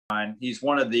He's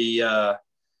one of the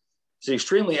he's an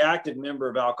extremely active member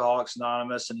of Alcoholics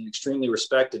Anonymous and an extremely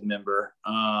respected member.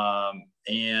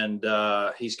 And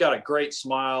he's got a great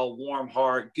smile, warm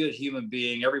heart, good human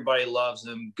being. Everybody loves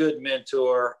him, good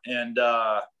mentor. And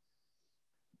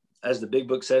as the big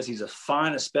book says, he's as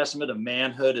fine a specimen of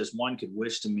manhood as one could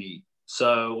wish to meet.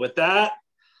 So with that,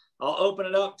 I'll open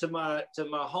it up to my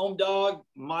home dog,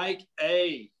 Mike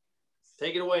A.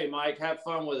 Take it away, Mike. Have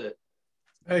fun with it.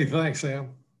 Hey, thanks,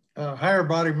 Sam. Hi,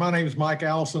 everybody. My name is Mike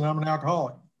Allison. I'm an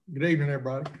alcoholic. Good evening,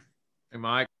 everybody. Hey,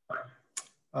 Mike.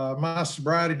 My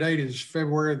sobriety date is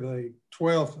February the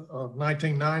 12th of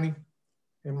 1990,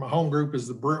 and my home group is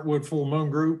the Brentwood Full Moon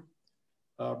Group.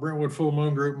 Brentwood Full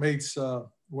Moon Group meets,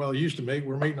 well, it used to meet.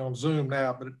 We're meeting on Zoom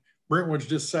now, but Brentwood's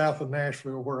just south of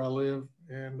Nashville where I live,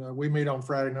 and we meet on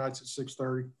Friday nights at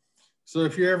 6:30. So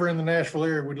if you're ever in the Nashville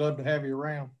area, we'd love to have you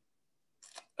around.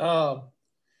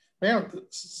 Man,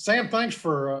 Sam, thanks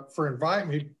for inviting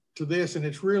me to this, and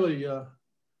it's really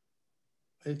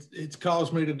it's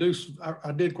caused me to do.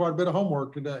 I did quite a bit of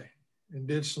homework today, and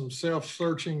did some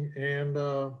self-searching and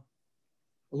a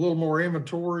little more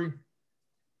inventory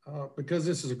because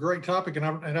this is a great topic, and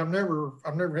I've never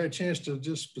had a chance to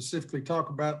just specifically talk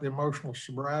about the emotional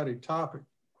sobriety topic.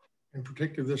 In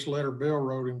particular, this letter Bill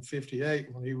wrote in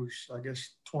 '58 when he was, I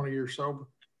guess, 20 years sober,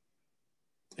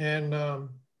 and.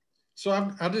 So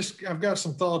I've got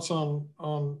some thoughts on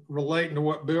relating to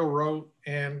what Bill wrote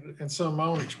and some of my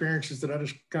own experiences that I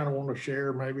just kind of want to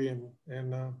share maybe and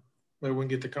maybe we can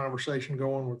get the conversation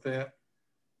going with that.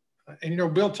 And you know,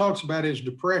 Bill talks about his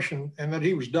depression and that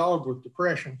he was dogged with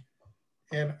depression,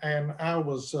 and I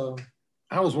was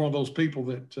one of those people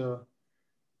that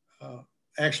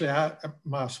actually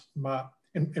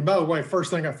and by the way,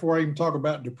 first thing before I even talk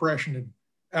about depression and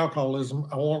alcoholism,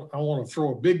 I want to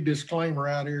throw a big disclaimer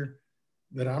out here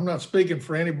that I'm not speaking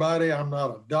for anybody. I'm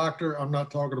not a doctor. I'm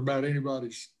not talking about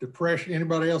anybody's depression,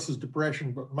 anybody else's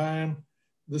depression but mine.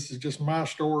 This is just my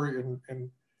story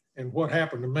and what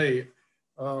happened to me.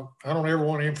 I don't ever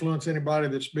want to influence anybody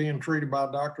that's being treated by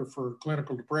a doctor for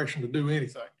clinical depression to do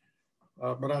anything.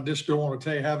 But I just don't want to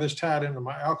tell you how this tied into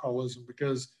my alcoholism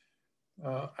because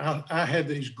I had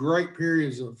these great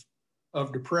periods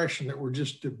of depression that were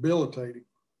just debilitating.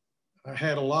 I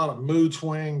had a lot of mood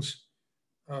swings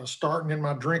starting in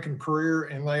my drinking career,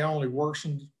 and they only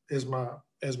worsened as my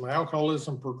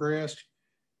alcoholism progressed.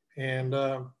 And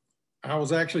I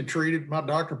was actually treated. My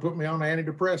doctor put me on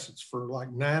antidepressants for like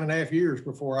 9.5 years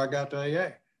before I got to AA.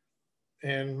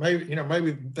 And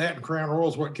maybe that and Crown Royal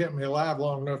is what kept me alive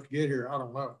long enough to get here. I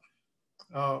don't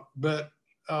know. But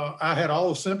I had all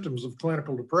the symptoms of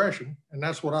clinical depression, and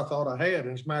that's what I thought I had.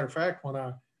 And as a matter of fact, when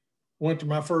I went to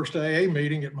my first AA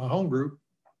meeting at my home group,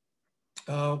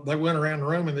 they went around the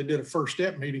room and they did a first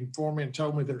step meeting for me and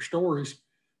told me their stories.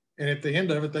 And at the end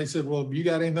of it, they said, well, you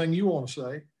got anything you want to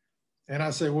say? And I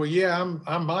said, well, yeah,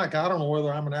 I'm Mike. I don't know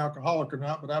whether I'm an alcoholic or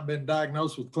not, but I've been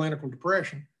diagnosed with clinical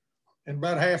depression. And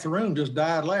about half the room just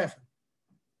died laughing.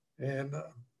 And of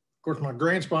course, my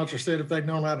grand sponsor said if they'd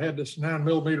known I'd had this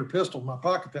 9mm pistol in my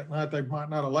pocket that night, they might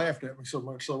not have laughed at me so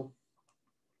much. So,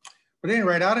 but at any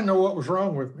rate, I didn't know what was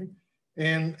wrong with me.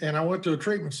 And I went to a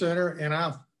treatment center, and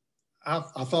I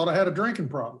thought I had a drinking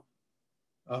problem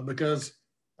because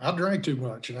I drank too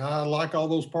much and I like all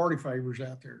those party favors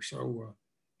out there. So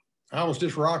I was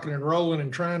just rocking and rolling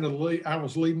and trying to lead. I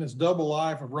was leading this double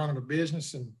life of running a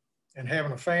business and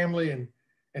having a family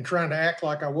and trying to act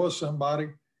like I was somebody.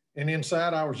 And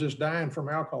inside I was just dying from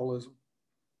alcoholism.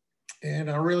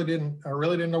 And I really didn't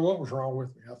know what was wrong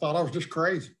with me. I thought I was just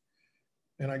crazy.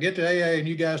 And I get to AA and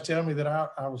you guys tell me that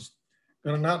I was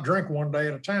going to not drink one day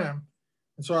at a time.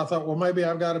 And so I thought, well, maybe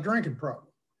I've got a drinking problem.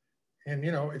 And,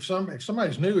 you know, if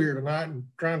somebody's new here tonight and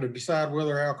trying to decide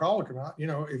whether they're alcoholic or not, you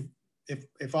know,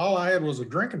 if all I had was a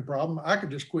drinking problem, I could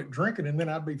just quit drinking and then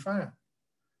I'd be fine.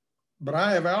 But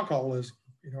I have alcoholism.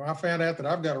 You know, I found out that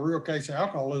I've got a real case of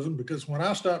alcoholism because when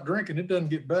I stop drinking, it doesn't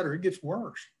get better, it gets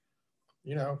worse.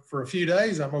 You know, for a few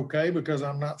days, I'm okay because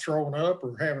I'm not throwing up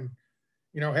or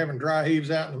having dry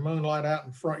heaves out in the moonlight out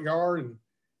in the front yard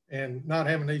and not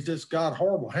having these just God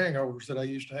horrible hangovers that I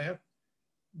used to have.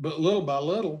 But little by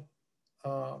little,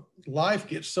 life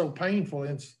gets so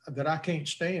painful that I can't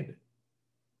stand it.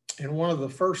 And one of the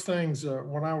first things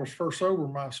when I was first sober,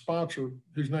 my sponsor,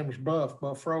 whose name was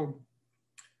Buff Frode,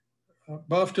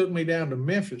 Buff took me down to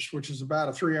Memphis, which is about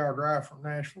a 3-hour drive from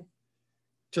Nashville,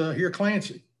 to hear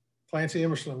Clancy. Clancy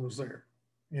Emerson was there.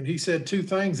 And he said 2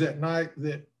 things that night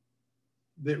that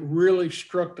really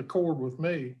struck the chord with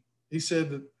me. He said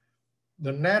that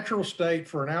the natural state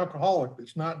for an alcoholic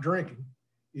that's not drinking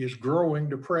is growing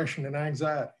depression and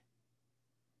anxiety.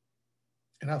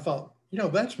 And I thought, you know,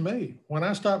 that's me. When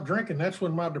I stop drinking, that's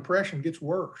when my depression gets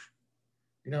worse.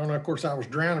 You know, and of course I was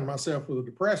drowning myself with a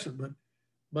depressant,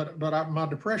 my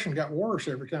depression got worse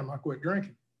every time I quit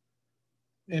drinking.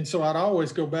 And so I'd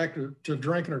always go back to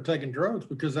drinking or taking drugs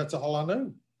because that's all I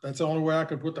knew. That's the only way I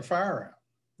could put the fire out.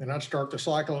 And I'd start the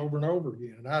cycle over and over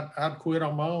again. And I'd quit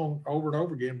on my own over and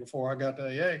over again before I got to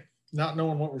AA, not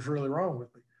knowing what was really wrong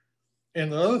with me.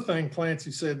 And the other thing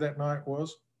Clancy said that night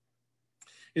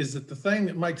is that the thing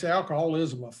that makes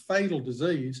alcoholism a fatal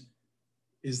disease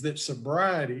is that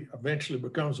sobriety eventually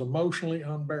becomes emotionally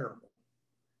unbearable.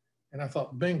 And I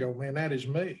thought, bingo, man, that is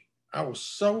me. I was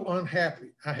so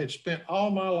unhappy. I had spent all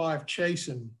my life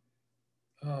chasing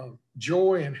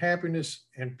joy and happiness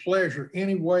and pleasure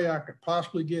any way I could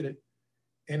possibly get it.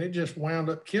 And it just wound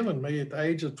up killing me at the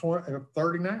age of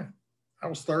 39. I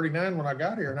was 39 when I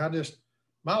got here, and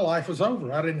my life was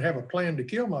over. I didn't have a plan to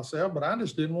kill myself, but I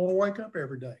just didn't want to wake up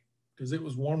every day because it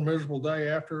was one miserable day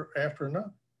after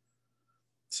another.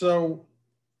 So,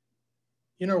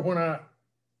 you know, when I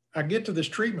get to this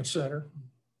treatment center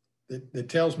that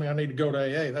tells me I need to go to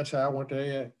AA, that's how I went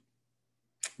to AA.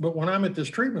 But when I'm at this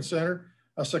treatment center,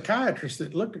 a psychiatrist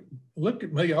that looked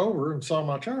at me over and saw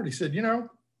my chart, he said,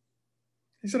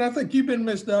 I think you've been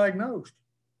misdiagnosed.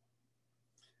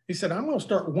 He said, I'm going to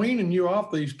start weaning you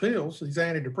off these pills, these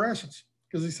antidepressants,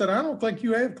 because he said, I don't think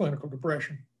you have clinical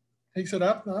depression. He said,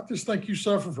 I just think you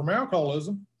suffer from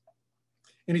alcoholism.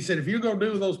 And he said, if you go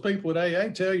do what those people at AA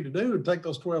tell you to do and take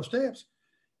those 12 steps,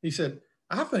 he said,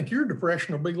 I think your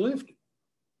depression will be lifted.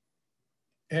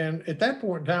 And at that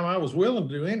point in time, I was willing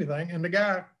to do anything. And the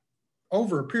guy,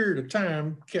 over a period of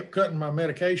time, kept cutting my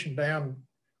medication down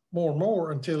more and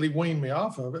more until he weaned me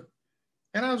off of it.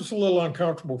 And I was a little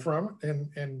uncomfortable from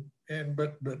it.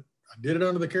 But I did it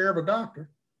under the care of a doctor.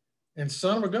 And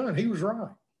son of a gun, he was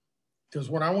right. Because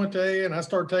when I went to AA and I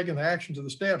started taking the actions of the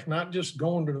steps, not just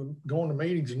going to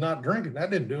meetings and not drinking,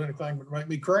 that didn't do anything but make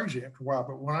me crazy after a while.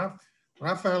 But when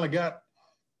I finally got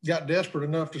desperate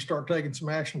enough to start taking some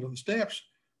action to the steps,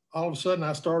 all of a sudden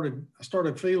I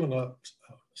started feeling a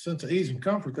sense of ease and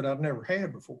comfort that I'd never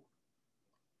had before.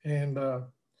 And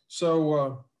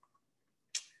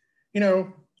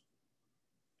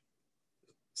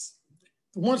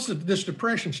once this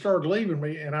depression started leaving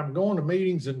me and I'm going to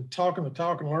meetings and talking the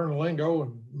talk and learning the lingo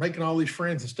and making all these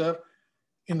friends and stuff,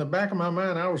 in the back of my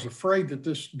mind, I was afraid that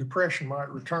this depression might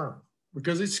return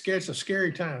because it's a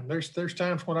scary time. There's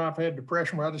times when I've had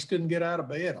depression where I just couldn't get out of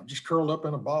bed. I'm just curled up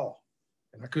in a ball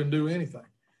and I couldn't do anything.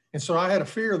 And so I had a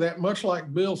fear of that, much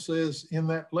like Bill says in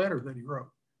that letter that he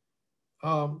wrote.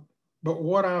 But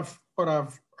what I've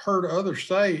heard others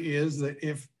say is that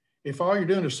if all you're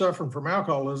doing is suffering from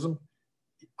alcoholism,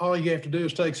 all you have to do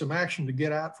is take some action to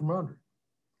get out from under it.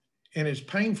 And as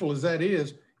painful as that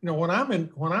is, when I'm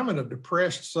in a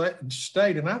depressed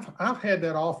state, and I've had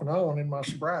that off and on in my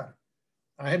sobriety.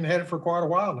 I hadn't had it for quite a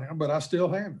while now, but I still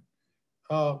have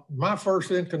it. My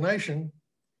first inclination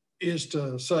is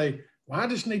to say, well, I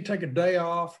just need to take a day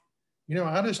off.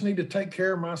 I just need to take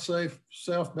care of myself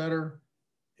better.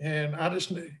 And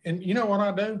you know what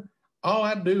I do? All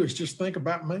I do is just think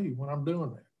about me when I'm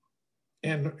doing that.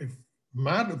 And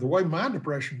the way my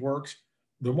depression works,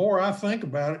 the more I think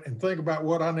about it and think about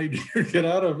what I need to get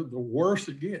out of it, the worse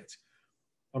it gets.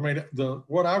 I mean,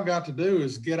 what I've got to do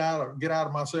is get out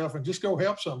of myself and just go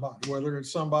help somebody, whether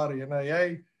it's somebody in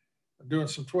AA, doing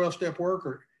some 12-step work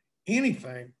or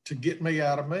anything to get me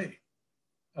out of me.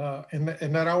 And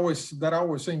that always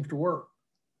seems to work.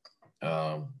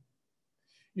 Bill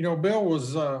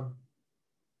was,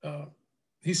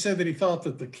 he said that he thought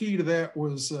that the key to that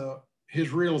was his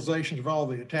realizations of all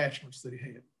the attachments that he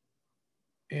had.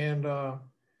 And,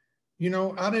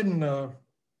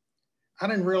 I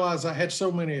didn't realize I had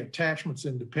so many attachments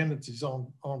and dependencies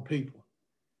on people.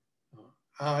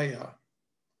 I'd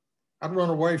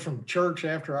run away from church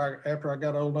after I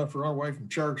got old enough to run away from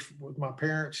church with my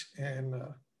parents. And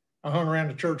I hung around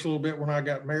the church a little bit when I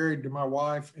got married to my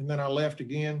wife, and then I left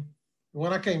again.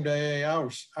 When I came to AA,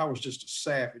 I was just a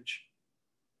savage.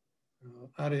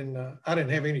 I didn't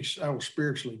have any. I was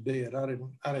spiritually dead. I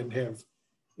didn't have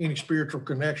any spiritual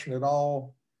connection at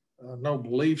all. No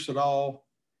beliefs at all.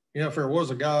 If there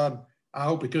was a God, I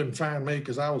hope he couldn't find me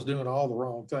because I was doing all the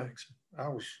wrong things. I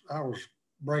was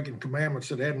breaking commandments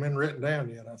that hadn't been written down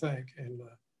yet, I think.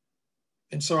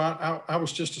 And so I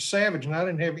was just a savage, and I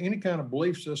didn't have any kind of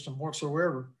belief system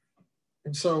whatsoever.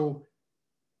 And so,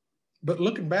 but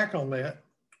looking back on that,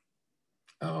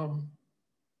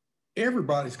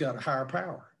 everybody's got a higher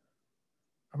power.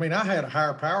 I mean, I had a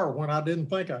higher power when I didn't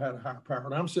think I had a higher power.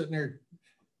 And I'm sitting there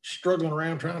struggling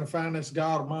around trying to find this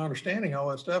God of my understanding, all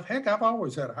that stuff. Heck, I've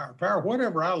always had a higher power.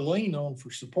 Whatever I lean on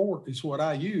for support is what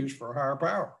I use for a higher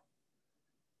power.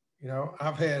 You know,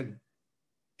 I've had,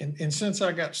 and since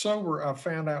I got sober, I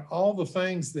found out all the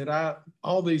things that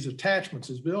all these attachments,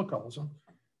 as Bill calls them,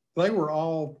 they were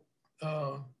all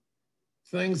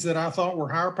things that I thought were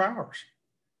higher powers.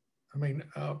 I mean,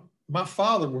 my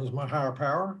father was my higher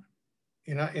power.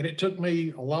 And it took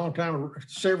me a long time,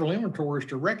 several inventories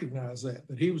to recognize that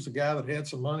he was the guy that had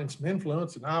some money and some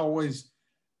influence. And I always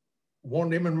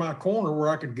wanted him in my corner where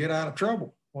I could get out of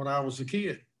trouble when I was a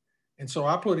kid. And so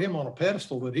I put him on a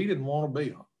pedestal that he didn't want to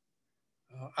be on.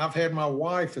 I've had my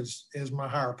wife as my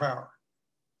higher power.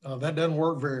 That doesn't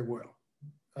work very well.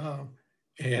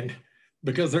 And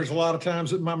because there's a lot of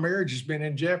times that my marriage has been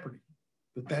in jeopardy,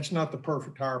 but that's not the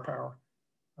perfect higher power.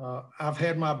 I've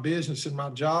had my business and my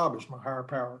job as my higher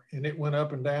power, and it went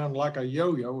up and down like a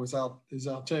yo-yo, as I'll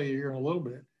tell you here in a little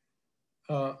bit.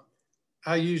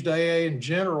 I used AA in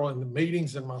general in the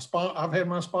meetings, and I've had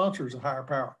my sponsor as a higher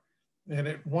power. And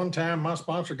at one time, my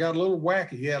sponsor got a little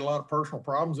wacky. He had a lot of personal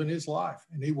problems in his life,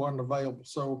 and he wasn't available.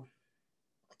 So,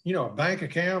 you know, a bank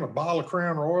account, a bottle of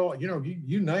Crown Royal, you know,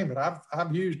 you name it.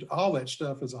 I've used all that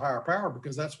stuff as a higher power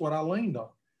because that's what I leaned on.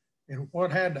 And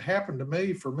what had to happen to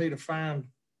me for me to find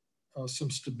some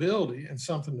stability and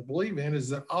something to believe in is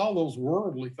that all those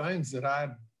worldly things that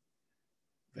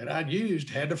I'd used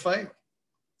had to fail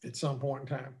at some point in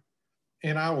time.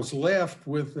 And I was left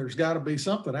with, there's got to be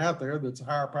something out there that's a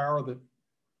higher power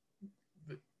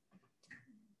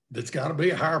that's got to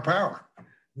be a higher power,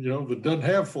 you know, that doesn't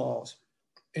have flaws.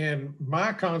 And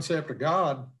my concept of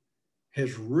God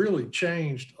has really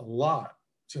changed a lot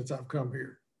since I've come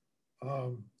here.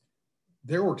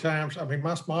 There were times, I mean,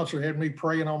 my sponsor had me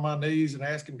praying on my knees and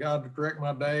asking God to direct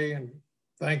my day and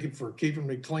thank him for keeping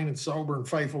me clean and sober and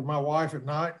faithful to my wife at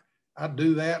night. I'd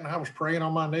do that, and I was praying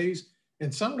on my knees.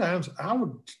 And sometimes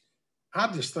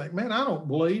I just think, man, I don't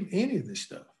believe any of this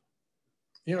stuff.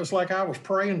 You know, it's like I was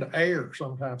praying to air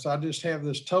sometimes. I just have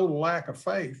this total lack of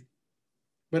faith.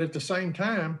 But at the same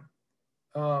time,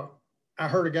 I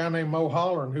heard a guy named Mo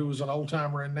Holleran, who was an old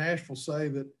timer in Nashville, say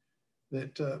that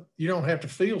you don't have to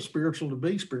feel spiritual to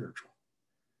be spiritual.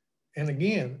 And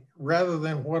again, rather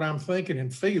than what I'm thinking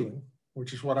and feeling,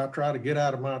 which is what I try to get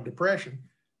out of my depression,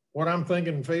 what I'm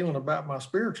thinking and feeling about my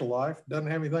spiritual life doesn't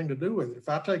have anything to do with it. If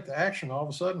I take the action, all of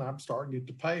a sudden I'm starting to get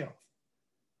the payoff.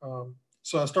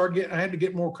 So I had to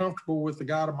get more comfortable with the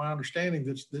God of my understanding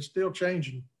that's still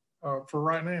changing for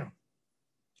right now.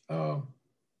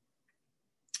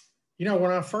 You know,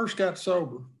 when I first got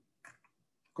sober,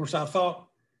 of course, I thought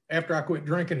after I quit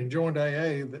drinking and joined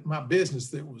AA that my business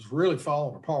that was really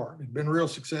falling apart. It had been real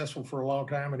successful for a long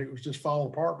time, and it was just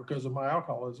falling apart because of my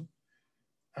alcoholism.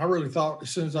 I really thought as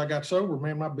soon as I got sober,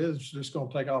 man, my business was just going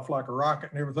to take off like a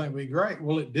rocket and everything would be great.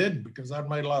 Well, it didn't, because I'd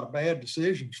made a lot of bad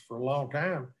decisions for a long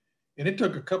time. And it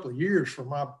took a couple of years for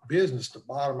my business to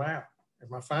bottom out and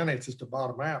my finances to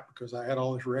bottom out because I had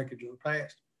all this wreckage of the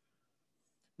past.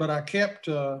 But I kept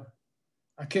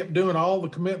doing all the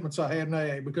commitments I had in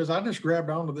AA because I just grabbed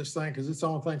onto this thing because it's the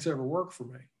only thing that's ever worked for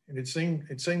me. And it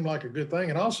seemed like a good thing.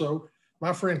 And also,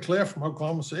 my friend Cliff from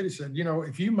Oklahoma City said, you know,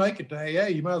 if you make it to AA,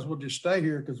 you might as well just stay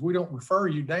here because we don't refer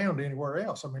you down to anywhere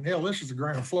else. I mean, hell, this is the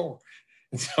ground floor.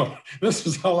 And so this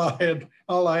is all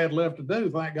I had left to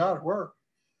do. Thank God it worked.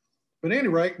 But at any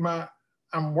rate,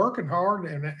 I'm working hard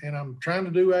and I'm trying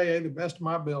to do AA the best of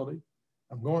my ability.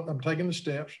 I'm taking the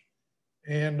steps,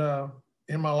 and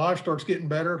my life starts getting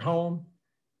better at home.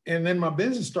 And then my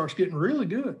business starts getting really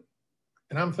good.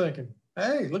 And I'm thinking,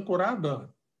 hey, look what I've done.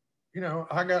 You know,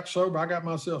 I got sober, I got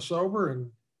myself sober,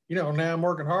 and, you know, now I'm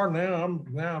working hard. Now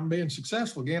I'm being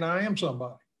successful again. I am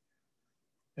somebody.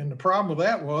 And the problem with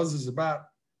that is about,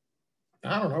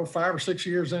 I don't know, 5 or 6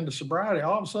 years into sobriety,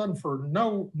 all of a sudden, for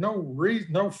no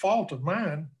reason, no fault of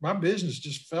mine, my business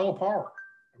just fell apart.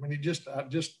 I mean,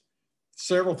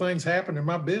 several things happened, and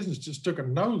my business just took a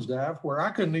nosedive where I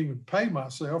couldn't even pay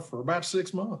myself for about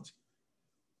 6 months.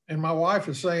 And my wife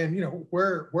is saying, you know,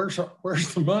 where's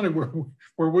the money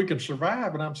where we can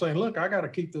survive? And I'm saying, look, I got to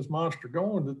keep this monster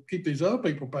going to keep these other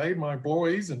people paid, my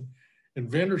employees and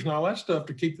vendors and all that stuff,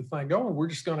 to keep the thing going. We're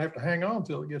just going to have to hang on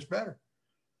until it gets better.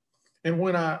 And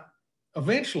when I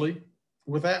eventually,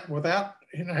 without,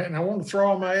 and I want to throw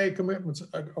all my AA commitments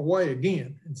away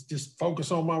again and just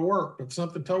focus on my work, but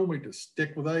something told me to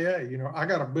stick with AA. You know, I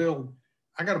got to build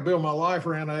my life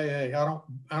around AA.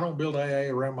 I don't build AA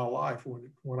around my life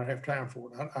when I have time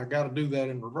for it. I got to do that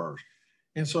in reverse.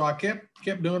 And so I kept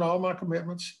doing all my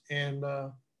commitments, and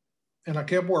I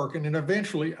kept working, and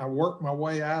eventually I worked my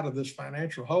way out of this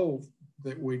financial hole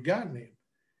that we'd gotten in.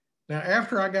 Now,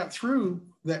 after I got through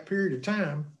that period of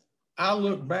time, I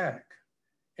look back,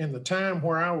 and the time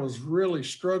where I was really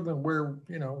struggling, where,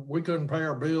 you know, we couldn't pay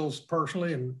our bills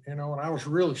personally, and, you know, and I was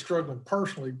really struggling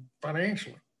personally,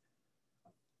 financially,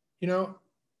 you know,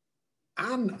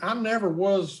 I never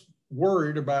was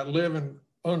worried about living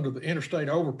under the interstate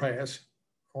overpass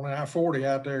on I-40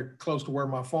 out there close to where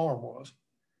my farm was.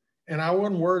 And I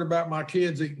wasn't worried about my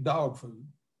kids eating dog food.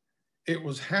 It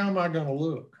was, how am I going to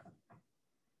look?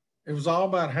 It was all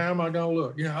about, how am I going to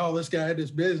look? You know, oh, this guy had this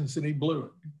business and he blew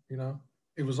it. You know,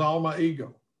 it was all my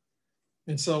ego.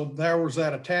 And so there was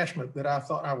that attachment that I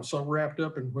thought, I was so wrapped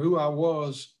up in who I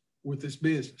was with this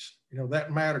business. You know,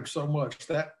 that mattered so much.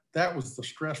 That was the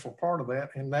stressful part of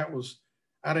that. And that was,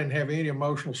 I didn't have any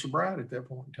emotional sobriety at that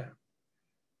point in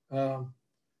time.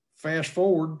 Fast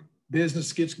forward,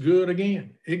 business gets good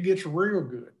again. It gets real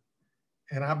good.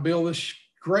 And I build this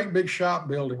great big shop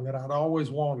building that I'd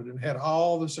always wanted, and had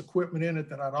all this equipment in it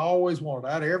that I'd always wanted.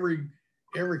 I had every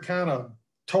kind of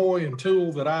toy and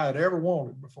tool that I had ever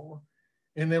wanted before.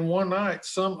 And then one night,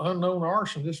 some unknown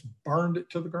arson just burned it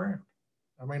to the ground.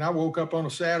 I mean, I woke up on a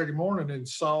Saturday morning and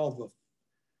saw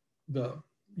the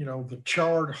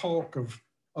charred hulk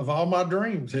of all my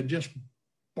dreams had just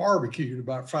barbecued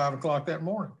about 5 o'clock that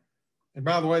morning. And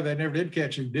by the way, they never did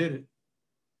catch who did it.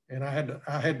 And I had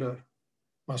to,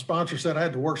 my sponsor said I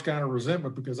had the worst kind of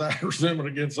resentment, because I had resentment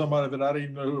against somebody that I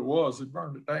didn't even know who it was that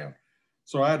burned it down.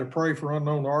 So I had to pray for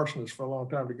unknown arsonists for a long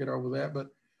time to get over that. But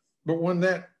when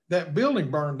that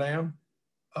building burned down,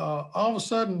 all of a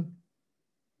sudden,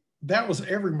 that was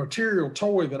every material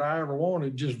toy that I ever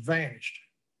wanted just vanished.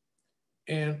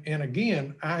 And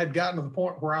again, I had gotten to the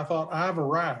point where I thought, I've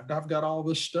arrived. I've got all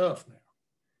this stuff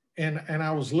now. And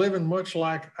I was living much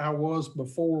like I was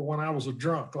before when I was a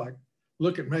drunk. Like,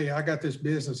 look at me, I got this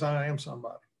business, I am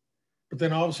somebody. But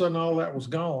then all of a sudden, all that was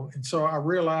gone. And so I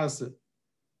realized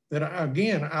that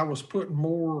again, I was putting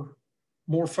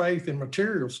more faith in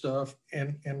material stuff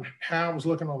and how I was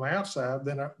looking on the outside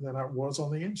than I was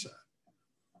on the inside.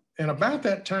 And about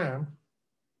that time,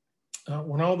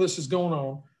 when all this is going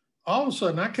on, all of a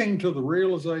sudden I came to the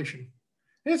realization.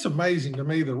 It's amazing to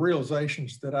me, the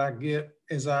realizations that I get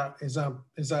as I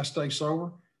stay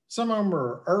sober. Some of them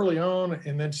are early on,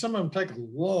 and then some of them take a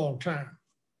long time.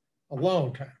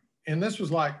 And this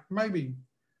was like maybe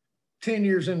 10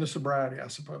 years into sobriety, I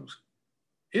suppose.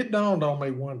 It dawned on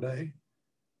me one day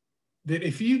that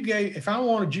if I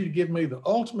wanted you to give me the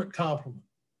ultimate compliment,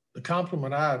 the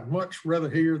compliment I'd much rather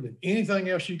hear than anything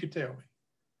else you could tell me,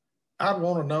 I'd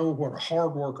want to know what a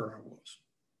hard worker I was.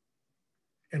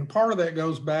 And part of that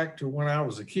goes back to when I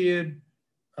was a kid.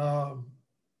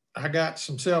 I got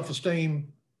some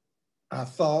self-esteem. I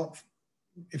thought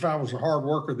if I was a hard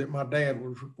worker that my dad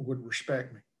would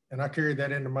respect me. And I carried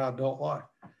that into my adult life.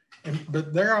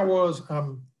 But there I was,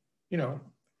 I'm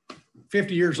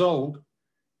 50 years old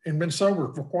and been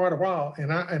sober for quite a while.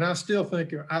 And I still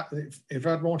think if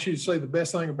I'd want you to say the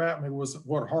best thing about me was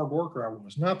what a hard worker I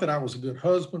was. Not that I was a good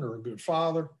husband or a good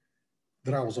father,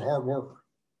 that I was a hard worker.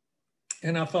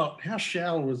 And I thought, how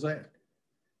shallow is that?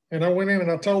 And I went in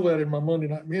and I told that in my Monday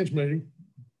night men's meeting.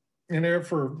 And there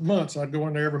for months, I'd go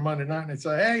in there every Monday night and they'd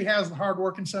say, hey, how's the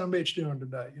hardworking son of a bitch doing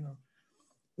today?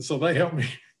 And so they helped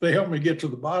me get to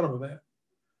the bottom of that.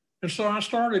 And so I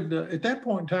started, at that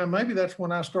point in time, maybe that's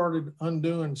when I started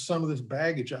undoing some of this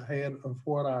baggage I had of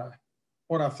what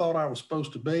I thought I was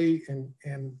supposed to be.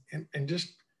 And just,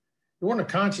 it wasn't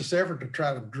a conscious effort to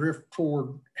try to drift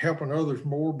toward helping others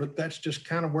more, but that's just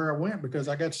kind of where I went, because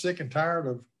I got sick and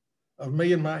tired of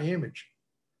me and my image.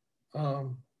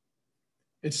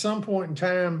 At some point in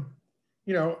time,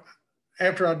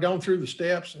 after I'd gone through the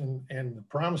steps and the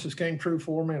promises came true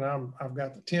for me, and I've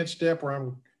got the 10th step where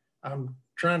I'm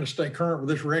trying to stay current with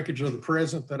this wreckage of the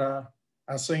present that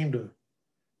I seem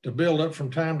to build up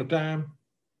from time to time.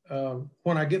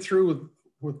 When I get through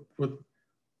with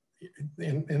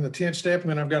in the 10th step,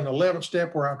 and then I've got an 11th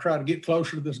step where I try to get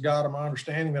closer to this God of my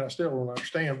understanding that I still don't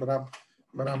understand,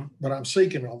 but I'm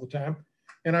seeking all the time.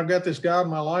 And I've got this God in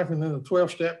my life. And then the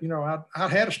 12th step, I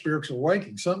had a spiritual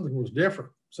awakening. Something was different.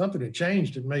 Something had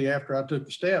changed in me after I took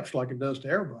the steps, like it does to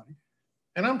everybody.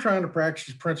 And I'm trying to practice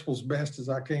these principles best as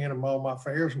I can in all my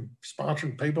affairs and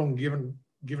sponsoring people and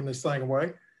giving this thing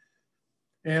away.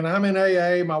 And I'm in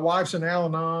AA. My wife's in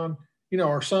Al-Anon.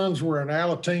 Our sons were an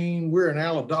Alateen. We're an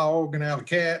Ala dog and Ala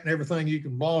cat and everything you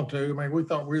can belong to. I mean, we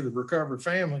thought we were the recovered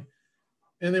family.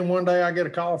 And then one day I get a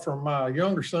call from my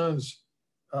younger son's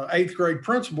 8th grade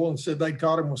principal and said they'd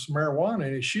caught him with some marijuana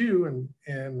in his shoe,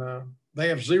 and they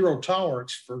have zero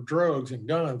tolerance for drugs and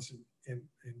guns in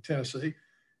Tennessee.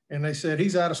 And they said,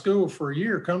 he's out of school for a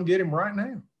year. Come get him right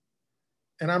now.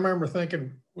 And I remember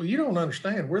thinking, well, you don't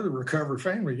understand. We're the recovery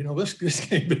family. You know, this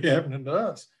can't be happening to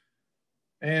us.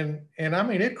 And I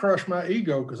mean, it crushed my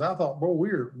ego because I thought, boy,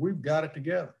 we've got it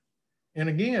together. And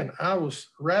again, I was,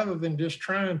 rather than just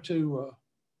trying to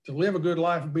live a good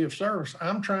life and be of service,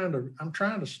 I'm trying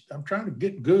to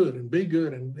get good and be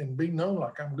good and be known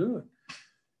like I'm good,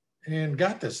 and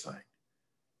got this thing.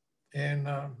 And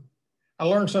I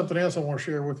learned something else I want to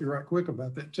share with you right quick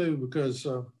about that too, because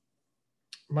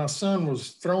my son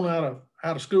was thrown out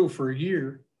of school for a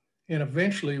year, and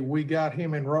eventually we got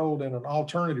him enrolled in an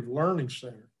alternative learning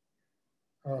center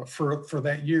for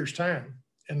that year's time.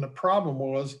 And the problem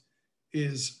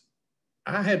is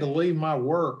I had to leave my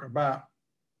work about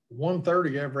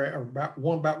 1:30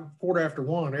 or about quarter after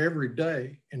 1 every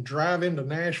day and drive into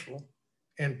Nashville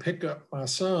and pick up my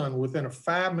son within a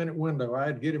 5-minute window. I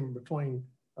had to get him between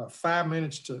 5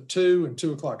 minutes to 2 and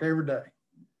 2 o'clock every day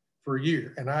for a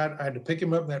year. And I had to pick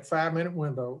him up in that 5-minute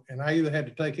window, and I either had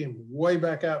to take him way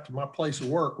back out to my place of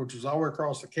work, which was all the way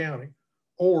across the county,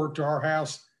 or to our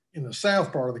house in the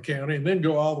south part of the county, and then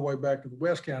go all the way back to the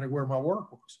west county where my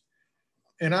work was.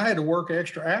 And I had to work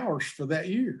extra hours for that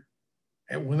year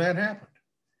when that happened.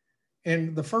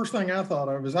 And the first thing I thought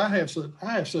of is I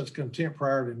have such contempt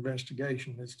prior to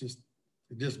investigation.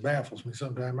 It just baffles me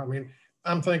sometimes. I mean,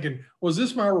 I'm thinking, was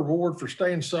this my reward for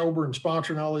staying sober and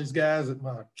sponsoring all these guys that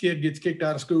my kid gets kicked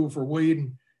out of school for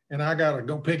weed, and I got to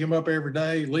go pick him up every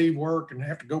day, leave work, and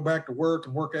have to go back to work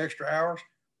and work extra hours,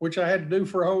 which I had to do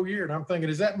for a whole year. And I'm thinking,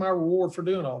 is that my reward for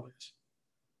doing all this?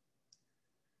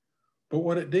 But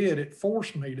what it did, it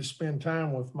forced me to spend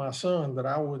time with my son that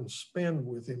I wouldn't spend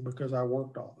with him because I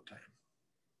worked all the time.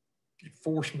 It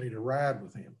forced me to ride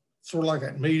with him. Sort of like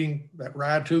that meeting, that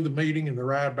ride to the meeting and the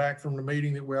ride back from the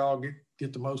meeting that we all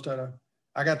get the most out of.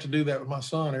 I got to do that with my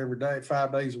son every day,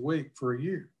 5 days a week for a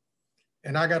year.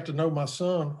 And I got to know my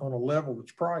son on a level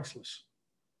that's priceless.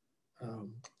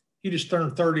 He just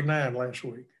turned 39 last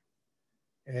week.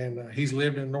 And he's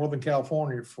lived in Northern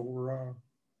California for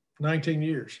 19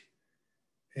 years.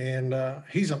 And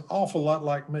he's an awful lot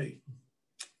like me.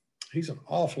 He's an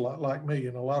awful lot like me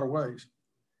in a lot of ways.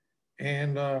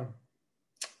 And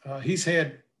he's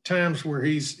had times where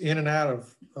he's in and out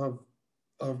of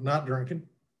not drinking.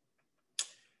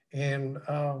 And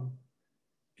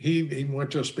he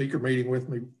went to a speaker meeting with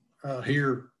me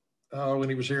here when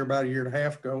he was here about a year and a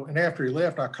half ago. And after he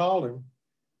left, I called him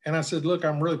and I said, look,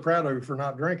 I'm really proud of you for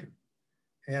not drinking.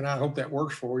 And I hope that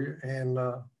works for you. And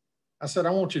I said,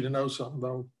 I want you to know something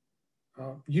though.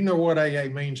 You know what AA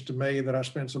means to me, that I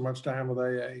spent so much time with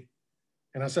AA.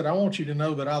 And I said, I want you to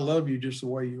know that I love you just the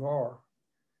way you are.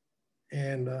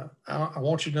 And I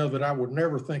want you to know that I would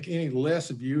never think any less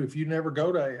of you if you never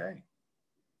go to AA.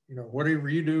 You know, whatever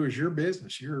you do is your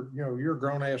business. You're a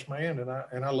grown ass man,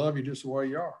 and I love you just the way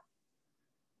you are.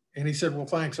 And he said, well,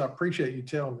 thanks. I appreciate you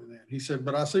telling me that. He said,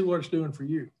 but I see what it's doing for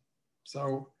you.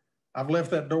 So I've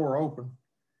left that door open.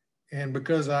 And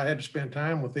because I had to spend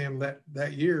time with him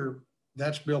that year,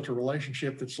 that's built a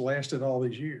relationship that's lasted all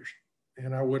these years.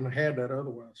 And I wouldn't have had that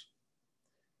otherwise.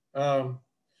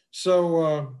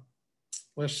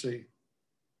 Let's see.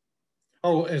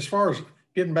 Oh, as far as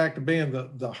getting back to being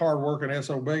the hardworking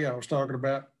SOB I was talking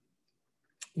about,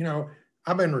 you know,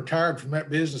 I've been retired from that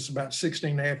business about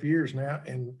 16 and a half years now.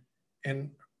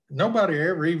 And nobody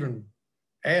ever even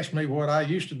asked me what I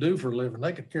used to do for a living.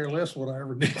 They could care less what I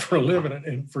ever did for a living.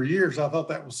 And for years, I thought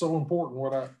that was so important,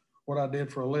 what I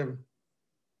did for a living.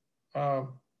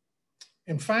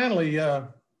 And finally, I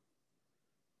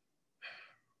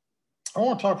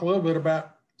want to talk a little bit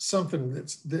about something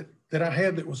that I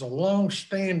had that was a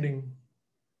long-standing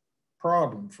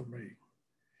problem for me.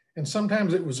 And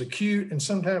sometimes it was acute, and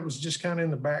sometimes it was just kind of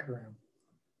in the background.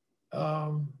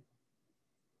 I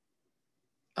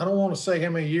don't want to say how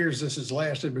many years this has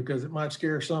lasted because it might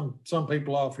scare some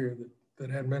people off here that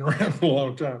hadn't been around for a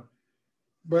long time.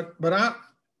 But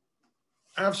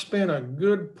I've spent a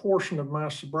good portion of my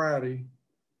sobriety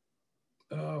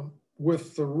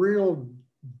with the real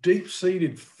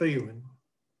deep-seated feeling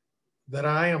that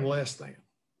I am less than.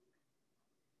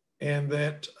 And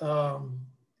that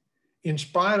in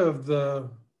spite of the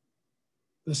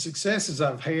successes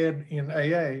I've had in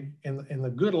AA and the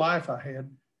good life I had,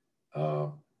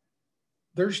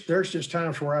 there's just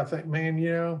times where I think, man,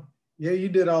 you know, yeah, you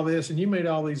did all this and you made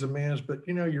all these amends, but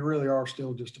you know, you really are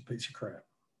still just a piece of crap.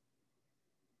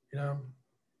 You know,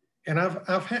 and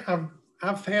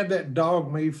I've had that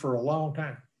dog me for a long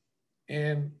time,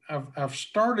 and I've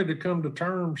started to come to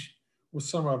terms with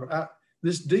some of it.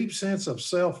 This deep sense of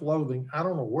self-loathing, I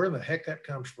don't know where the heck that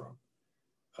comes from,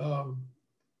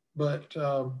 but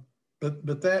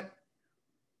that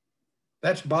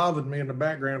that's bothered me in the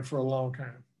background for a long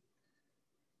time.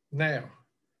 Now,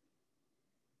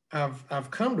 I've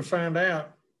come to find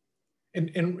out,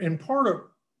 and part of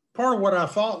what I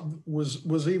thought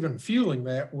was even fueling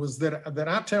that was that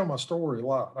I tell my story a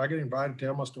lot. I get invited to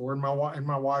tell my story, and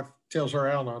my wife tells her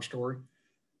Al-Anon story.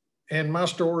 And my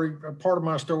story, part of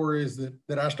my story is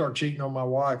that I started cheating on my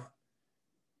wife,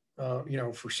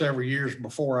 for several years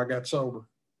before I got sober.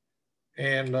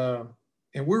 And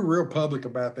we're real public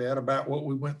about that, about what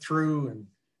we went through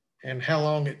and how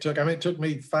long it took. I mean, it took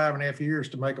me 5.5 years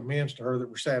to make amends to her that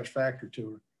were satisfactory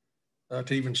to her,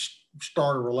 to even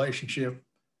start a relationship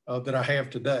that I have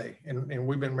today. And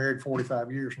we've been married 45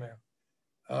 years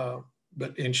now.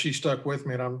 And she stuck with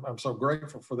me, and I'm so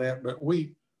grateful for that. But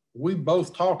we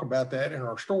both talk about that in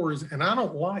our stories, and I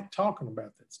don't like talking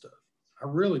about that stuff. I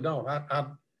really don't. I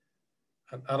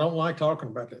don't like talking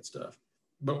about that stuff.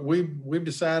 But we've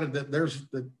decided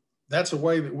that that's a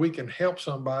way that we can help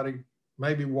somebody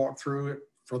maybe walk through it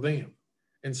for them.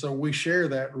 And so we share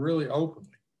that really openly.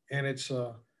 And it's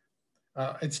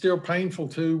still painful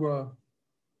to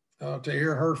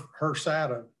hear her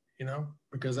side of it,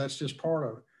 because that's just part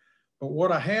of it. But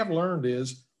what I have learned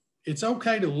is it's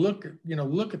okay to look at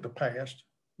the past,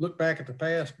 look back at the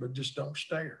past, but just don't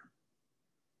stare.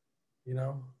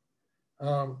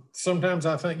 Sometimes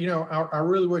I think, I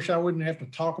really wish I wouldn't have to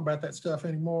talk about that stuff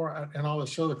anymore, and all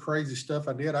this other crazy stuff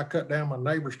I did. I cut down my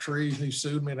neighbor's trees, and he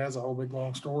sued me, and that's a whole big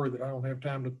long story that I don't have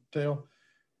time to tell.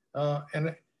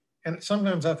 And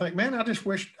sometimes I think, man, I just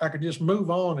wish I could just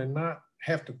move on and not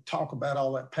have to talk about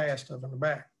all that past stuff in the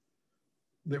back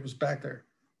that was back there.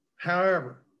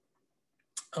 However,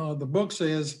 the book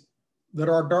says that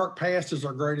our dark past is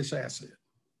our greatest asset.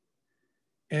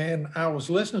 And I was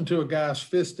listening to a guy's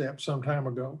fifth step some time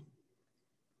ago.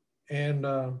 And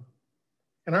I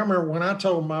remember when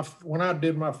I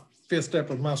did my fifth step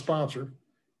with my sponsor,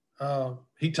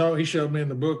 he showed me in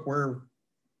the book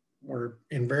where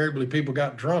invariably people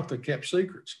got drunk that kept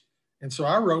secrets. And so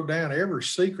I wrote down every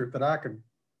secret that I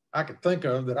could think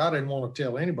of that I didn't want to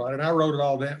tell anybody. And I wrote it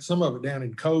all down, some of it down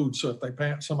in code. So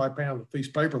if somebody pounded a piece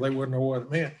of paper, they wouldn't know what it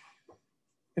meant.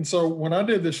 And so when I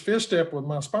did this fifth step with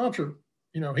my sponsor,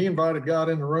 he invited God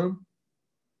in the room,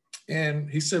 and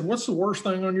he said, "What's the worst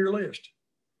thing on your list?"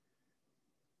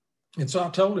 And so I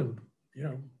told him,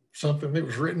 something that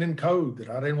was written in code that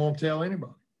I didn't want to tell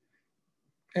anybody.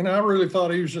 And I really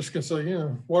thought he was just going to say,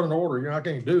 what an order, I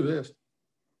can't do this.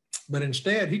 But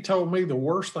instead, he told me the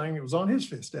worst thing that was on his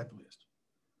fifth step list.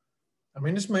 I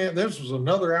mean, this was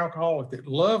another alcoholic that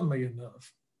loved me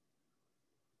enough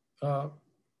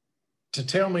to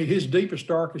tell me his deepest,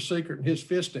 darkest secret in his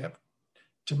fifth step,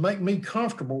 to make me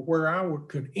comfortable where I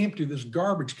could empty this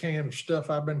garbage can of stuff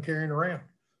I've been carrying around.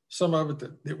 Some of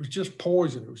it that was just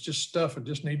poison. It was just stuff I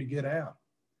just need to get out.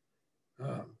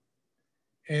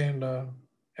 And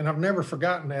I've never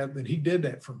forgotten that he did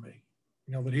that for me,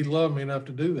 that he loved me enough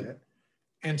to do that.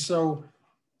 And so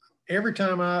every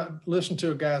time I listen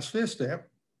to a guy's fifth step,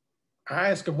 I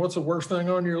ask him, what's the worst thing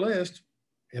on your list?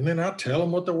 And then I tell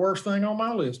him what the worst thing on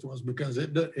my list was, because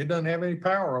it doesn't have any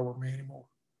power over me anymore.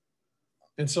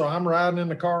 And so I'm riding in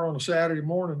the car on a Saturday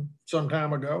morning some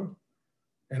time ago,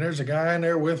 and there's a guy in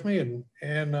there with me,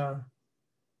 and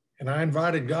I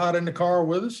invited God in the car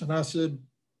with us, and I said,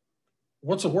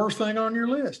 what's the worst thing on your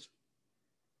list?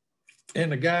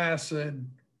 And the guy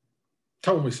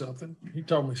told me something. He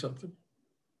told me something.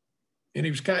 And it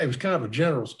was kind of a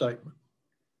general statement.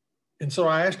 And so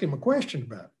I asked him a question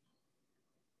about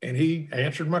it, and he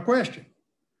answered my question.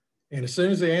 And as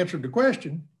soon as he answered the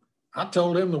question, I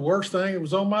told him the worst thing that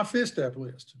was on my fifth step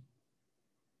list.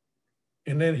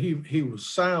 And then he was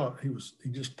silent. He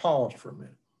just paused for a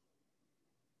minute.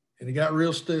 And he got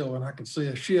real still, and I could see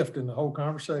a shift in the whole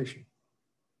conversation.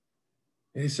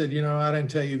 And he said, I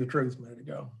didn't tell you the truth a minute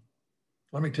ago.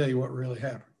 Let me tell you what really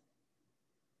happened.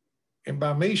 And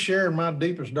by me sharing my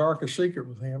deepest, darkest secret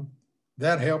with him,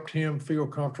 that helped him feel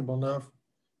comfortable enough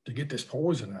to get this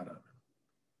poison out of him.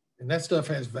 And that stuff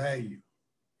has value.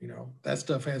 That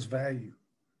stuff has value.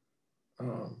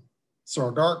 So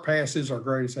our dark past is our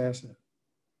greatest asset.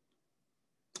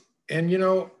 And,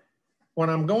 when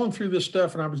I'm going through this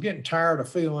stuff and I was getting tired of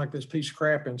feeling like this piece of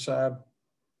crap inside,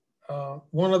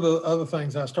 one of the other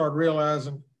things I started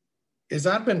realizing is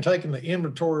I've been taking the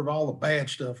inventory of all the bad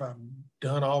stuff I've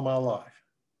done all my life.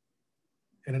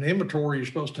 And an inventory, you're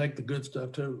supposed to take the good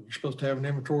stuff too. You're supposed to have an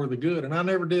inventory of the good. And I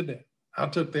never did that. I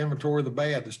took the inventory of the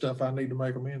bad, the stuff I need to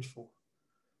make amends for.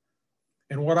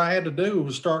 And what I had to do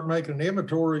was start making an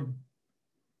inventory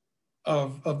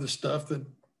of the stuff that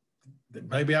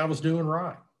maybe I was doing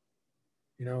right.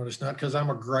 And it's not because I'm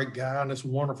a great guy and this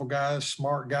wonderful guy, this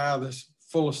smart guy, this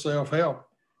full of self-help,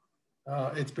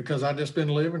 it's because I've been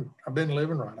living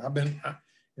right.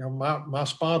 My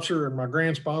sponsor and my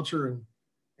grand sponsor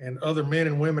and other men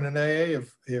and women in AA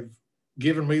have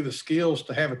given me the skills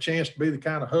to have a chance to be the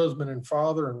kind of husband and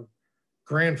father and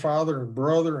grandfather and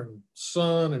brother and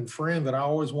son and friend that I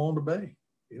always wanted to be,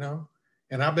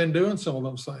 and I've been doing some of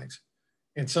those things.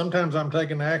 And sometimes I'm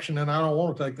taking action and I don't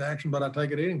want to take the action, but I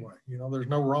take it anyway. There's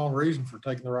no wrong reason for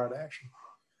taking the right action.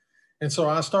 And so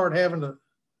I started having to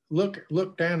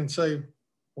look down and say,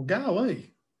 well,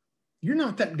 golly, you're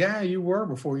not that guy you were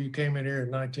before you came in here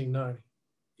in 1990.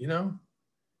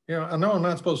 I know I'm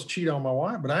not supposed to cheat on my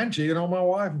wife, but I ain't cheated on my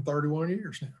wife in 31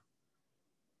 years now.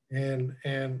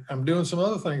 And I'm doing some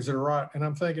other things that are right. And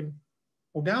I'm thinking,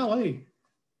 well, golly,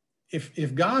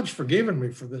 if God's forgiven me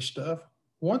for this stuff,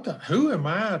 who am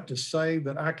I to say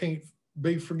that I can't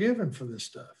be forgiven for this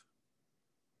stuff?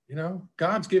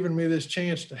 God's given me this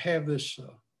chance to have this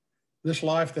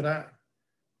life that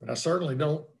I certainly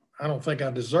don't think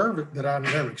I deserve it, that I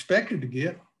never expected to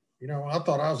get. I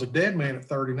thought I was a dead man at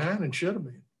 39 and should have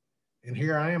been. And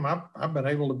here I am. I've been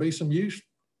able to be some use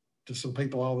to some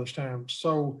people all this time.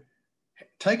 So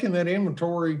taking that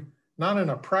inventory, not in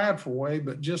a prideful way,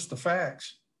 but just the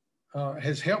facts,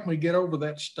 has helped me get over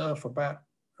that stuff about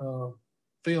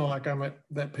feeling like I'm at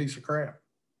that piece of crap.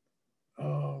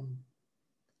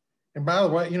 And by the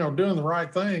way, doing the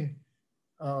right thing,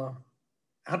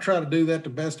 I try to do that to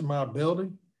the best of my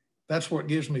ability. That's what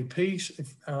gives me peace.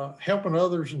 Helping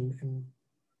others and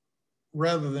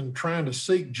rather than trying to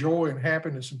seek joy and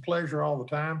happiness and pleasure all the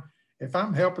time, if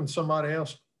I'm helping somebody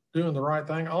else doing the right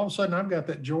thing, all of a sudden I've got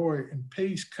that joy and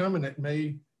peace coming at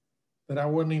me that I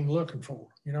wasn't even looking for.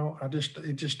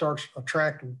 It just starts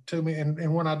attracting to me.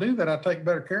 And when I do that, I take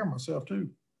better care of myself too.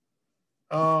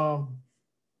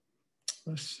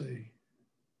 Let's see.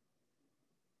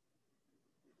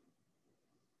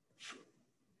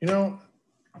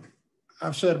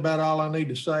 I've said about all I need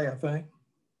to say, I think.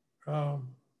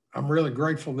 I'm really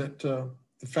grateful that the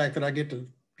fact that I get to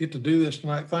do this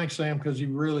tonight. Thanks, Sam, because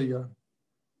you really,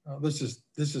 this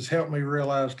has helped me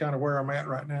realize kind of where I'm at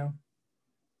right now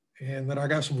and that I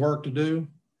got some work to do.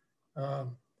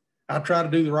 I try to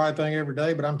do the right thing every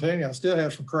day, but I'm telling you, I still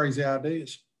have some crazy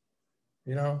ideas.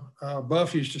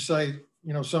 Buff used to say,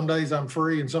 some days I'm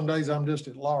free and some days I'm just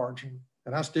at large.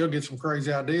 And I still get some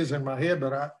crazy ideas in my head,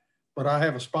 but I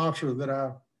have a sponsor that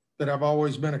I've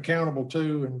always been accountable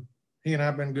to, and he and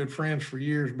I've been good friends for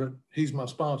years, but he's my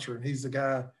sponsor and he's the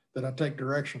guy that I take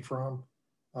direction from.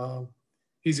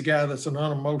 He's a guy that's an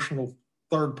unemotional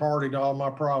third party to all my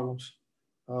problems,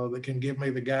 that can give me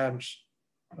the guidance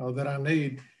that I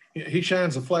need. He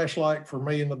shines a flashlight for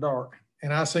me in the dark,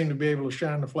 and I seem to be able to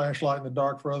shine the flashlight in the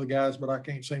dark for other guys, but I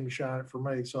can't seem to shine it for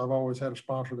me. So I've always had a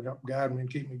sponsor to help guide me and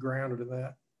keep me grounded in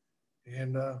that.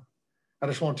 And I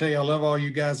just want to tell you, I love all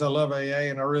you guys. I love AA,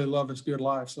 and I really love It's Good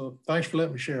Life. So thanks for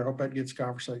letting me share. I hope that gets the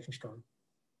conversation started.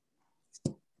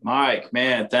 Mike,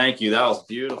 man, thank you. That was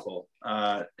beautiful.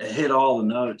 It hit all the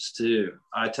notes too.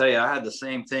 I tell you, I had the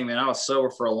same thing, man. I was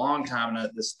sober for a long time, and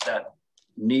that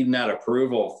needing that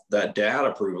approval, that dad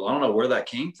approval, I don't know where that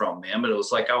came from, man, but it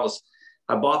was like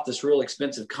I bought this real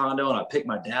expensive condo and I picked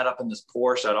my dad up in this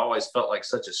Porsche. I'd always felt like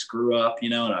such a screw up,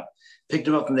 and I picked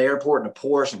him up from the airport in a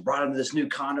Porsche and brought him to this new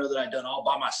condo that I'd done all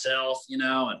by myself,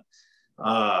 and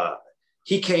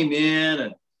he came in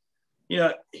and,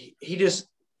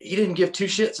 he didn't give two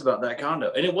shits about that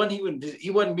condo. And it wasn't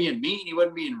he wasn't being mean. He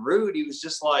wasn't being rude. He was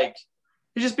just like,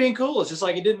 he's just being cool. It's just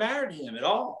like, it didn't matter to him at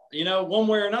all. One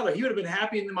way or another, he would have been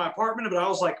happy in my apartment, but I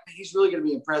was like, man, he's really going to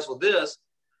be impressed with this.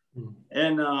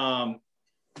 And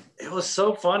it was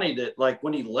so funny that like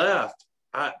when he left,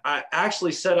 I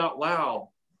actually said out loud,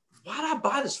 why'd I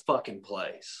buy this fucking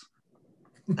place?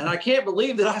 And I can't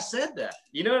believe that I said that.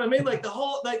 You know what I mean? Like the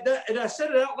whole, like that, and I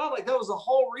said it out loud, like that was the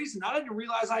whole reason. I didn't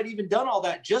realize I'd even done all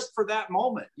that just for that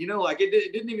moment. Like it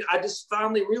didn't even, I just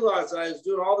finally realized that I was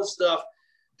doing all this stuff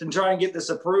to try and get this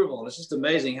approval. And it's just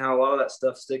amazing how a lot of that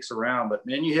stuff sticks around. But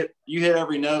man, you hit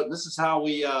every note. And this is how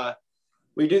we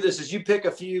do this, is you pick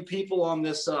a few people on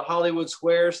this Hollywood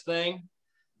Squares thing.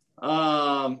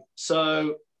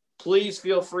 So please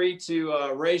feel free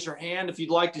to raise your hand if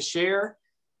you'd like to share.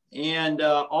 And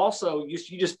also, you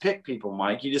just pick people,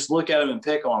 Mike. You just look at them and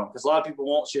pick on them, because a lot of people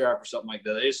won't share after something like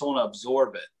that. They just want to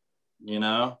absorb it,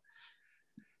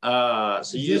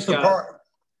 So you just got.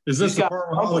 Is this the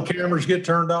part where all the cameras get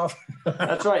turned off?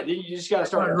 That's right. You just got to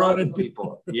start running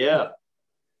people. Yeah.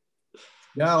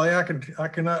 Golly, I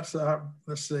cannot.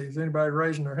 Let's see. Is anybody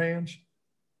raising their hands?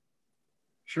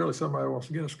 Surely somebody wants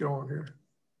to get us going here.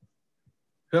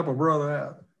 Help a brother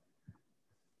out.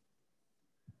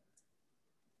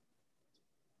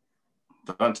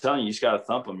 I'm telling you, you just got to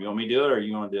thump them. You want me to do it or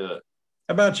you want to do it?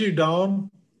 How about you, Dawn?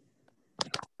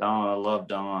 Dawn, I love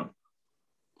Dawn.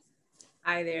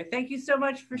 Hi there. Thank you so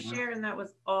much for sharing. That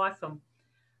was awesome.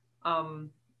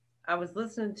 I was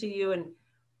listening to you, and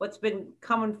what's been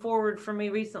coming forward for me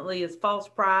recently is false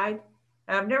pride.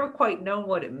 And I've never quite known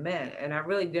what it meant, and I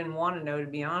really didn't want to know, to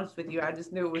be honest with you. I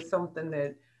just knew it was something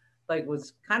that like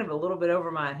was kind of a little bit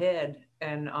over my head.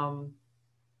 And I've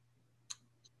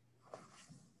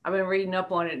been reading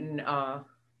up on it, and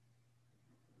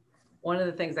one of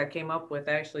the things I came up with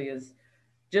actually is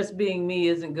just being me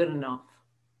isn't good enough.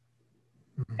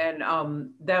 And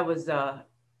that was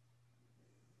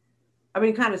I've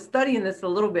been kind of studying this a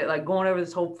little bit, like going over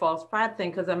this whole false pride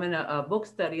thing, because I'm in a book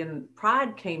study, and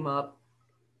pride came up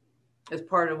as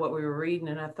part of what we were reading.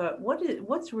 And I thought,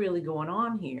 what's really going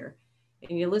on here?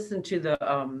 And you listen to the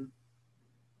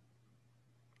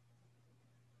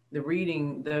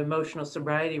reading, the emotional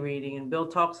sobriety reading, and Bill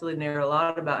talks in there a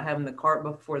lot about having the cart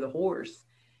before the horse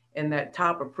and that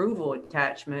top approval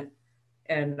attachment.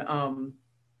 And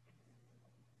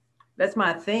that's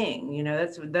my thing, you know,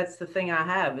 that's the thing I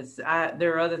have.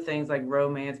 There are other things like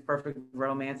romance, perfect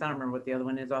romance. I don't remember what the other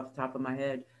one is off the top of my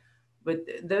head, but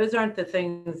those aren't the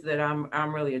things that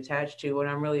I'm really attached to. What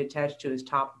I'm really attached to is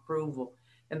top approval.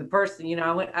 And the person, you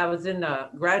know, I was in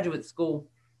graduate school,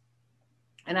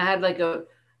 and I had like a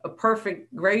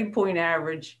perfect grade point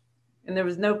average, and there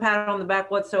was no pat on the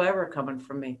back whatsoever coming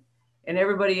from me. And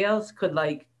everybody else could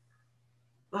like,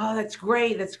 oh, that's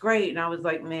great. That's great. And I was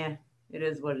like, man, it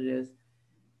is what it is.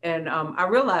 And I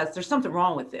realized there's something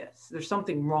wrong with this. There's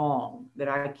something wrong that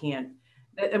I can't,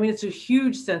 I mean, it's a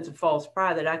huge sense of false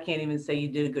pride that I can't even say you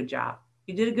did a good job.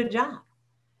 You did a good job,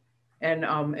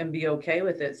 and be okay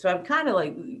with it. So I'm kind of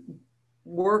like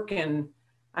working,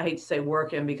 I hate to say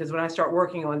working, because when I start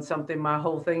working on something, my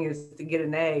whole thing is to get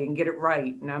an A and get it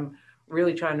right. And I'm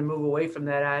really trying to move away from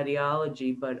that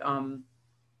ideology. But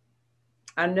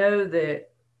I know that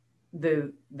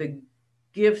the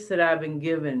gifts that I've been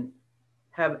given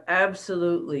have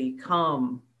absolutely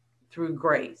come through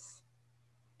grace.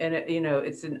 And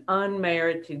it's an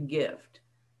unmerited gift.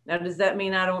 Now, does that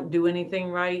mean I don't do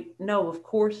anything right? No, of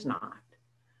course not.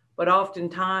 But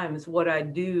oftentimes what I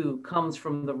do comes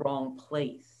from the wrong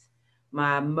place.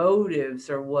 My motives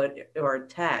are what are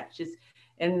attached.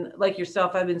 And like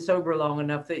yourself, I've been sober long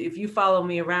enough that if you follow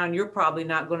me around, you're probably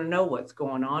not going to know what's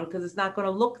going on, because it's not going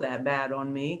to look that bad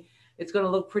on me. It's going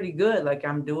to look pretty good, like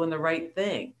I'm doing the right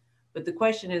thing. But the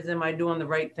question is, am I doing the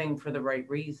right thing for the right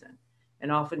reason?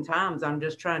 And oftentimes I'm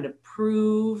just trying to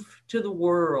prove to the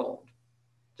world,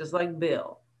 just like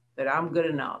Bill, that I'm good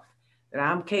enough, that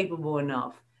I'm capable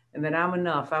enough, and that I'm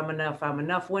enough,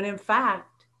 when in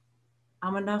fact,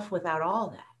 I'm enough without all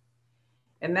that.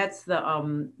 And that's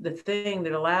the thing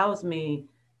that allows me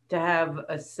to have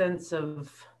a sense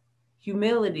of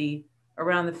humility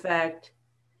around the fact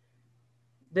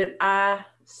that I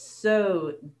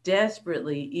so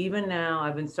desperately, even now,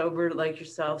 I've been sober like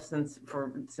yourself since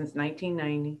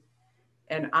 1990,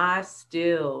 and I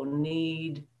still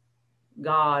need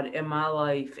God in my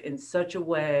life in such a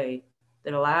way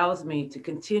that allows me to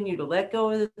continue to let go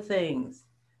of the things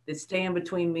that stand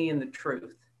between me and the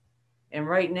truth. And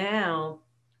right now,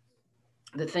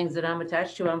 the things that I'm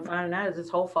attached to, I'm finding out is this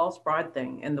whole false pride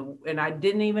thing. And I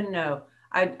didn't even know.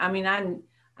 I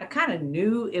kind of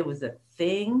knew it was a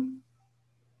thing,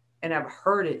 and I've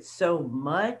heard it so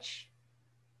much,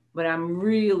 but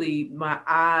my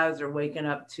eyes are waking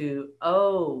up to,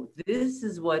 oh, this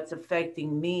is what's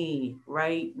affecting me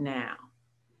right now.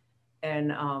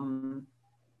 And,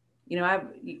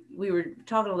 we were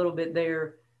talking a little bit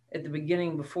there at the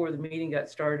beginning before the meeting got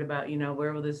started about,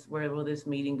 where will this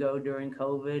meeting go during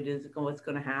COVID? What's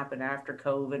going to happen after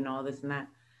COVID and all this and that.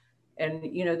 And,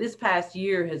 this past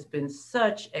year has been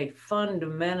such a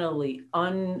fundamentally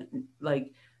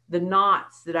the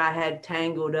knots that I had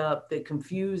tangled up that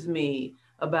confused me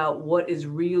about what is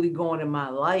really going in my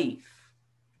life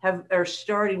are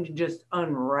starting to just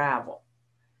unravel.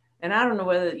 And I don't know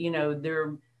whether, there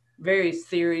are various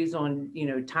theories on,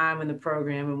 time in the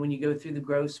program. And when you go through the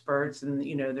growth spurts and,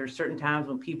 there's certain times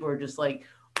when people are just like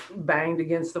banged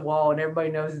against the wall and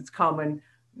everybody knows it's coming.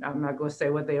 I'm not going to say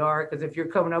what they are, because if you're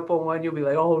coming up on one, you'll be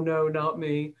like, oh no, not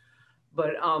me.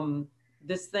 But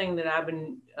this thing that I've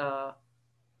been,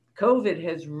 COVID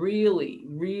has really,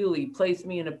 really placed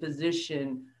me in a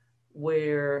position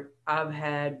where I've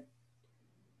had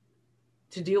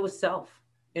to deal with self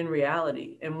in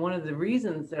reality. And one of the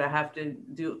reasons that I have to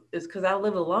do is because I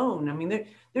live alone. I mean,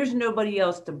 there's nobody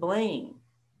else to blame.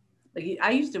 Like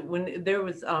I used to, when there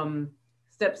was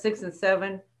step 6 and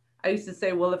 7, I used to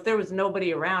say, well, if there was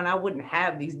nobody around, I wouldn't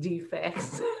have these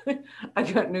defects. I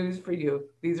got news for you.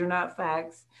 These are not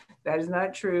facts. That is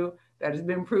not true. That has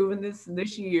been proven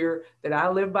this year, that I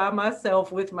live by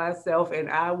myself with myself, and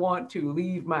I want to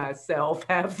leave myself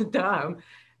half the time.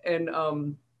 And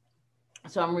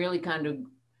so I'm really kind of,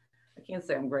 I can't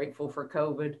say I'm grateful for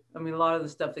COVID. I mean, a lot of the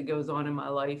stuff that goes on in my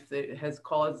life that has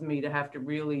caused me to have to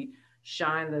really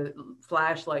shine the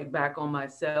flashlight back on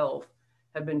myself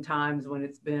have been times when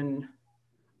it's been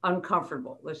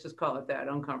uncomfortable. Let's just call it that,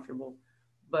 uncomfortable.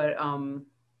 But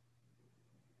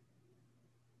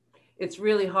it's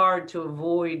really hard to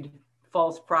avoid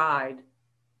false pride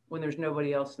when there's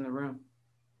nobody else in the room.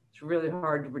 It's really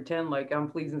hard to pretend like I'm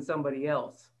pleasing somebody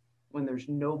else when there's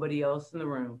nobody else in the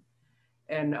room.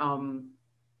 And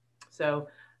so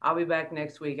I'll be back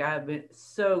next week. I have been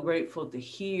so grateful to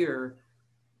hear,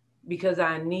 because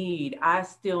I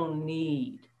still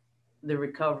need the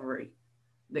recovery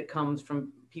that comes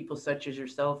from people such as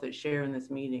yourself that share in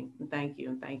this meeting. And thank you.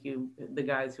 And thank you, the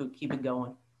guys who keep it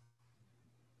going.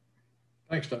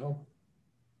 Thanks, Donald.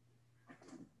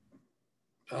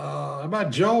 How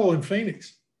about Joel in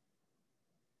Phoenix?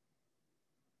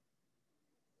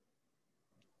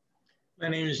 My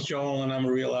name is Joel, and I'm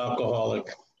a real alcoholic.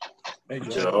 Hey,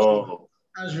 Joel.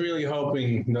 I was really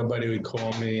hoping nobody would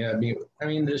call me. I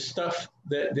mean, the stuff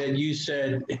that you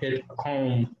said hit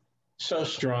home so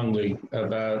strongly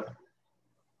about,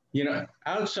 you know,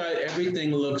 outside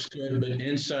everything looks good, but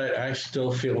inside I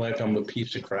still feel like I'm a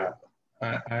piece of crap.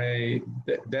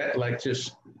 That like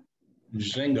just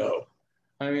zingo.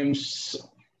 I mean,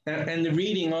 and the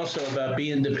reading also about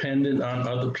being dependent on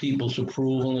other people's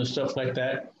approval and stuff like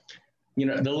that. You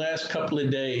know, the last couple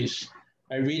of days,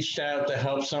 I reached out to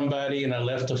help somebody and I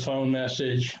left a phone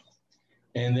message.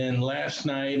 And then last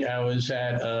night I was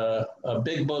at a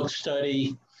big book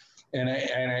study and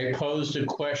I posed a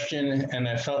question and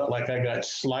I felt like I got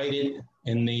slighted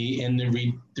in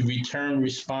the return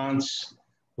response.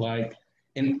 Like,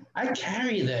 and I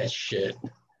carry that shit.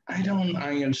 I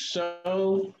am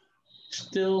so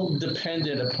still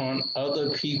dependent upon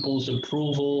other people's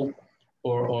approval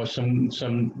or some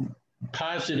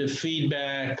positive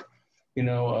feedback. You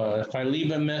know, if I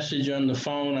leave a message on the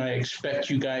phone, I expect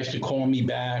you guys to call me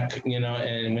back, you know,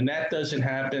 and when that doesn't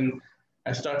happen,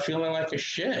 I start feeling like a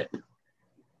shit.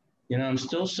 You know, I'm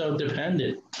still so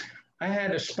dependent. I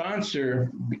had a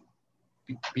sponsor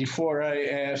before I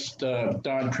asked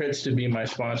Don Pritz to be my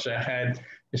sponsor. I had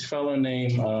this fellow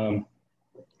named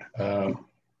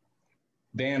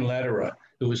Dan Lederer,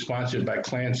 who was sponsored by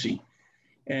Clancy.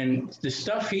 And the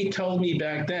stuff he told me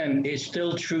back then is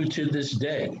still true to this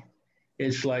day.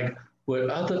 It's like, what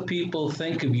other people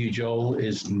think of you, Joel,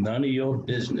 is none of your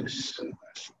business.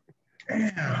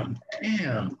 Damn.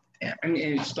 I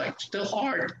mean, it's like still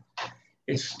hard.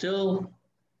 It's still,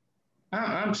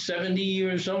 I'm 70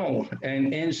 years old,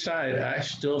 and inside I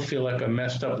still feel like a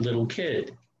messed up little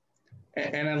kid.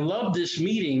 And I love this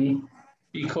meeting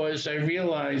because I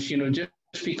realize, you know, just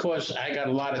because I got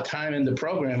a lot of time in the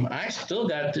program, I still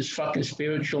got this fucking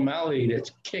spiritual malady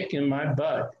that's kicking my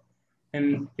butt.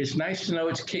 And it's nice to know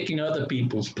it's kicking other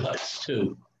people's butts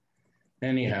too.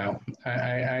 Anyhow,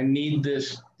 I need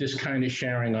this kind of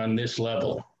sharing on this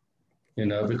level, you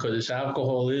know, because it's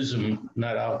alcoholism,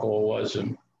 not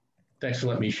alcoholism. Thanks for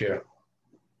letting me share.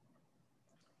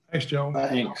 Thanks, Joe.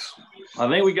 Thanks. I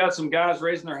think we got some guys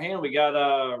raising their hand. We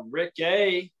got Rick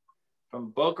A from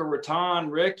Boca Raton.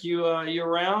 Rick, you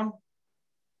around?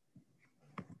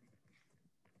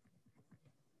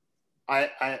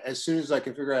 I as soon as I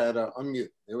can figure out how to unmute.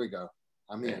 There we go.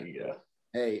 I'm in. There you go.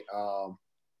 Hey,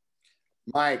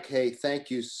 Mike. Hey,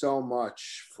 thank you so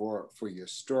much for your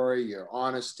story, your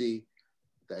honesty,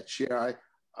 that share.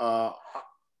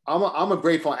 I'm a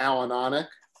grateful Al-Anon,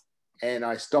 and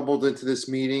I stumbled into this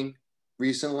meeting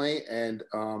recently, and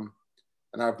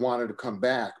I've wanted to come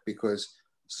back because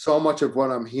so much of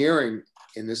what I'm hearing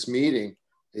in this meeting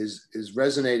is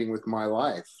resonating with my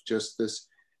life. Just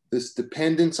this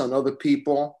dependence on other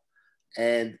people,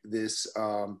 and this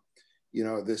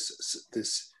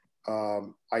this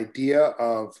idea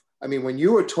of, I mean, when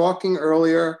you were talking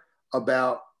earlier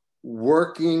about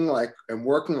working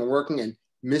and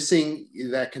missing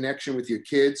that connection with your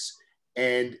kids,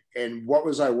 and what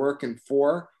was I working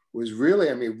for, was really,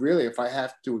 I mean, really, if I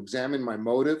have to examine my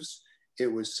motives, it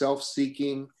was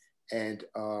self-seeking. And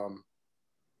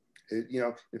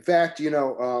in fact,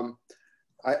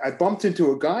 I bumped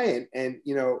into a guy, and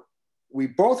we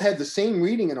both had the same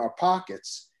reading in our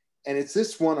pockets. And it's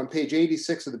this one on page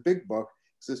 86 of the big book.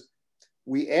 It says,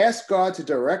 "We ask God to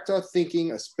direct our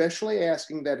thinking, especially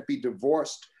asking that it be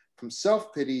divorced from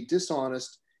self-pity,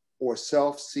 dishonest, or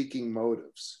self-seeking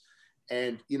motives.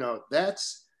 And,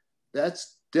 that's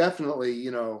definitely,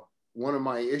 one of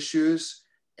my issues.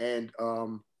 And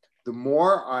the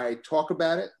more I talk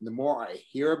about it, the more I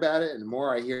hear about it, and the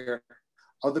more I hear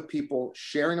other people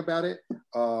sharing about it,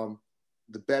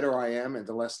 the better I am and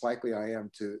the less likely I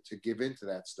am to give into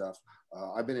that stuff.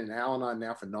 I've been in Al-Anon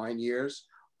now for 9 years.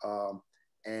 I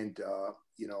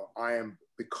am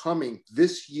becoming,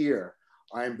 this year,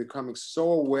 I am becoming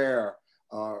so aware,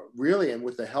 really, and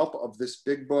with the help of this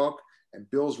big book and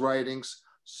Bill's writings,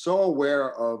 so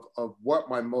aware of what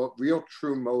my real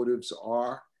true motives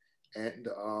are. And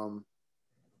I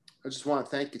just want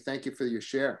to thank you for your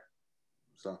share.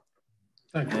 So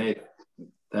Thank you. Hey,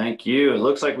 thank you. It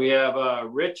looks like we have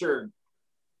Richard.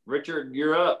 Richard,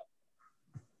 you're up.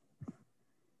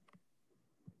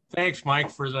 Thanks, Mike,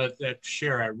 for that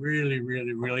share. I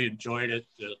really enjoyed it.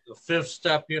 The fifth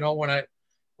step, when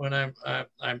I'm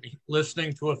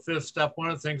listening to a fifth step, one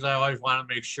of the things I always want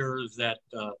to make sure is that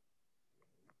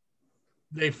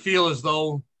they feel as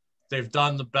though they've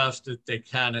done the best that they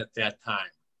can at that time.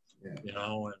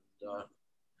 Yeah.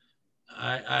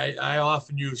 I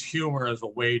often use humor as a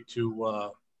way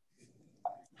to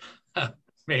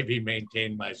maybe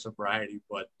maintain my sobriety,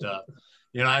 but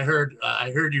I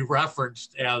heard you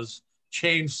referenced as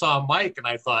Chainsaw Mike, and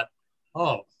I thought,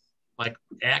 oh, like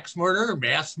axe murder,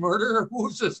 mass murder?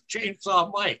 Who's this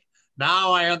Chainsaw Mike?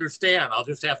 Now I understand. I'll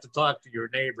just have to talk to your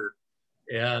neighbor.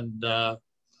 And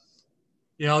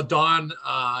Dawn,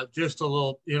 just a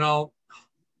little,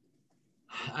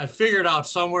 I figured out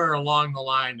somewhere along the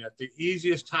line that the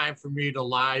easiest time for me to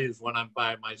lie is when I'm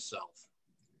by myself.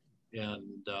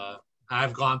 And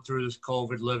I've gone through this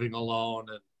COVID living alone,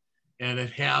 and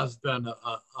it has been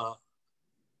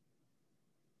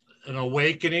an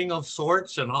awakening of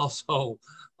sorts, and also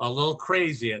a little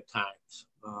crazy at times.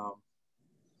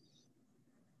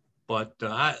 But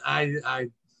I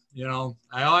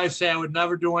always say I would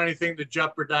never do anything to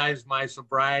jeopardize my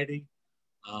sobriety.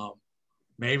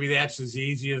 Maybe that's as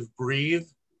easy as breathe,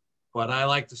 but I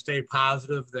like to stay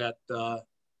positive that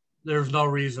there's no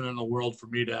reason in the world for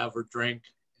me to ever drink.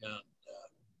 And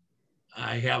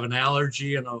I have an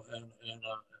allergy, and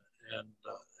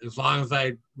as long as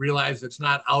I realize it's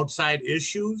not outside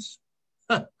issues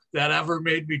that ever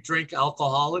made me drink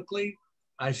alcoholically,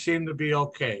 I seem to be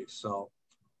okay. So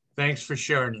thanks for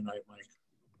sharing tonight, Mike.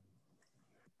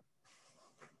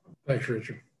 Thanks,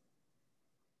 Richard.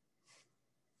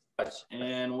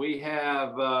 And we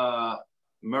have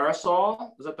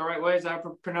Marisol. Is that the right way? Is that how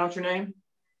to pronounce your name?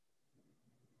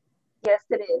 Yes,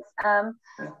 it is.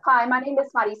 Hi, my name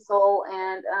is Marisol,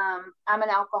 and I'm an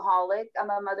alcoholic. I'm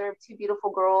a mother of 2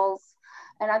 beautiful girls.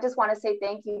 And I just want to say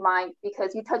thank you, Mike,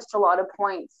 because you touched a lot of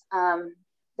points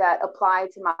that apply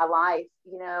to my life.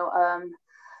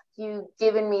 You've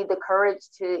given me the courage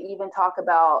to even talk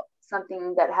about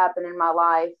something that happened in my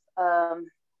life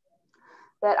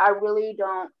that I really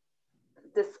don't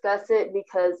discuss it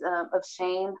because of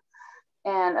shame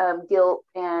and guilt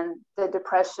and the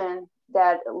depression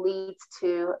that leads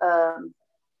to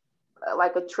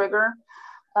like a trigger.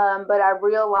 But I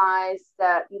realized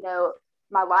that,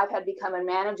 my life had become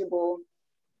unmanageable.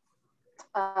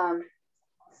 My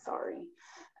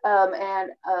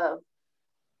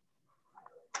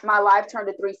life turned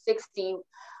to 360.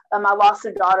 I lost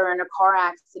a daughter in a car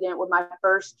accident with my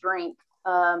first drink.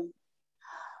 And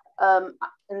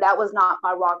that was not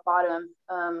my rock bottom.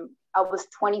 I was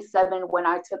 27 when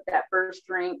I took that first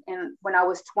drink. And when I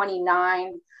was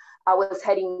 29, I was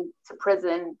heading to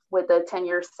prison with a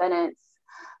 10-year sentence.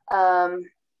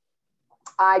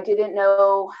 I didn't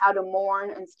know how to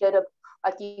mourn. Instead of,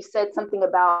 like you said, something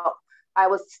about, I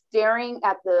was staring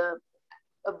at the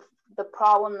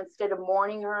problem instead of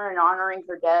mourning her and honoring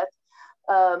her death.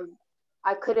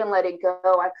 I couldn't let it go.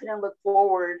 I couldn't look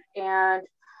forward. And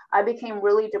I became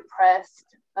really depressed.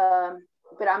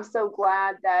 But I'm so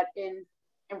glad that in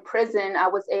prison, I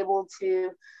was able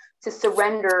to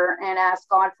surrender and ask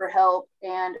God for help.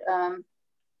 And,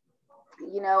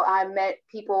 I met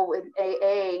people with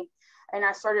AA, and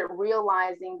I started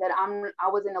realizing that I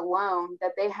wasn't alone,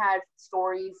 that they had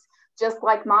stories just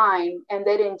like mine, and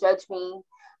they didn't judge me.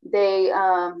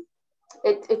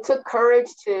 It took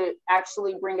courage to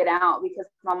actually bring it out, because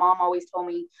my mom always told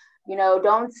me,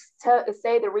 don't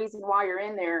say the reason why you're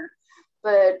in there.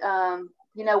 But,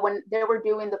 when they were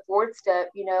doing the 4th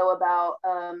step, about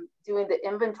doing the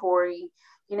inventory,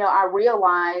 I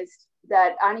realized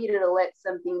that I needed to let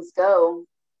some things go.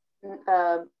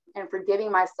 And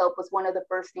forgiving myself was one of the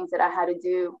first things that I had to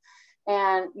do.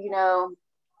 And,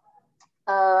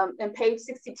 in page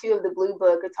 62 of the Blue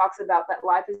Book, it talks about that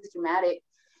life is dramatic.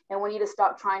 and we need to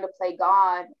stop trying to play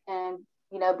God and,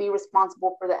 you know, be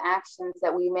responsible for the actions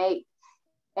that we make.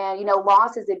 And, you know,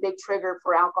 loss is a big trigger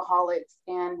for alcoholics,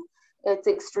 and it's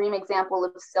an extreme example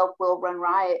of self-will run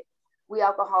riot. We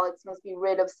alcoholics must be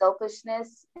rid of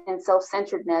selfishness and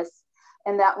self-centeredness.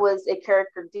 And that was a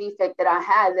character defect that I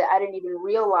had that I didn't even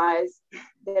realize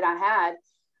that I had.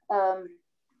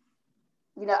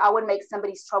 You know, I would make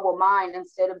somebody's trouble mine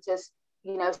instead of just,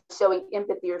 you know, showing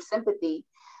empathy or sympathy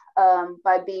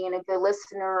by being a good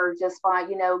listener, or just by,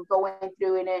 you know, going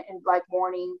through it and like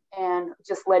mourning and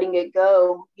just letting it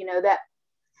go. You know, that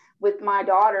with my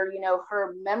daughter, you know,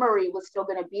 her memory was still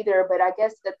going to be there, but I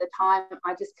guess at the time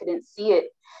I just couldn't see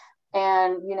it.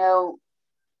 And, you know,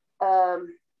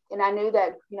 and I knew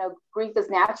that, you know, grief is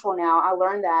natural now. I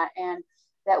learned that, and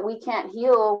that we can't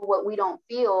heal what we don't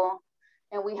feel.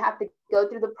 And we have to go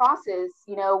through the process.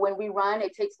 You know, when we run,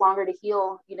 it takes longer to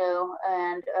heal, you know.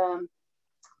 And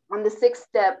on the sixth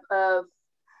step of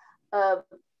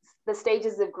the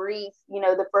stages of grief, you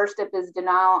know, the first step is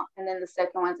denial, and then the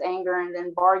second one's anger, and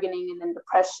then bargaining, and then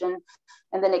depression,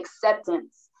 and then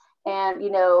acceptance. And,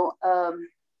 you know,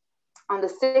 on the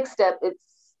sixth step,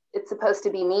 it's supposed to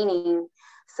be meaning.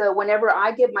 So whenever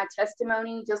I give my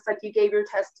testimony, just like you gave your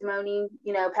testimony,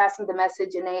 you know, passing the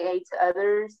message in AA to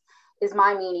others is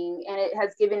my meaning, and it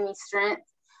has given me strength.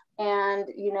 And,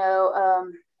 you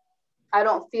know, I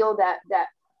don't feel that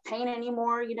pain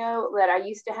anymore, you know, that I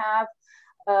used to have.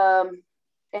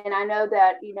 And I know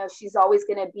that, you know, she's always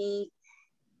going to be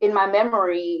in my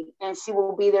memory, and she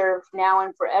will be there now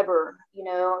and forever, you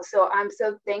know. So I'm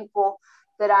so thankful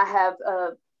that I have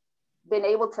been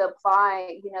able to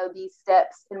apply, you know, these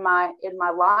steps in my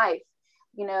life,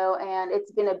 you know. And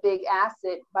it's been a big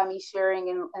asset by me sharing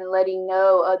and letting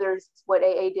know others what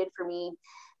AA did for me.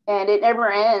 And it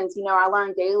never ends, you know. I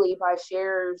learn daily by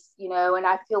shares, you know, and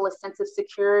I feel a sense of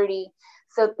security.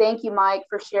 So thank you, Mike,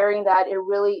 for sharing that. It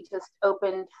really just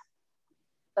opened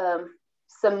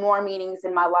some more meanings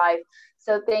in my life.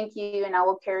 So thank you, and I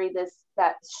will carry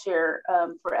that share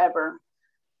forever.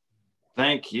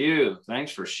 Thank you.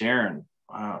 Thanks for sharing.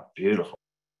 Wow, beautiful.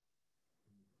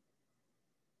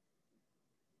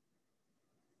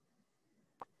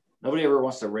 Nobody ever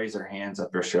wants to raise their hands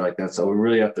up or shit like that, so we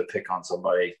really have to pick on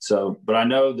somebody. So, but I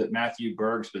know that Matthew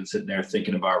Berg's been sitting there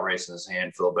thinking about raising his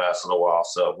hand for the past little while,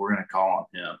 so we're going to call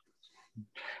on him.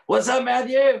 What's up,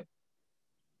 Matthew?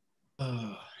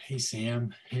 Hey,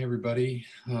 Sam. Hey, everybody.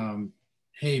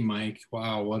 Hey, Mike.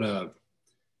 Wow,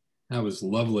 that was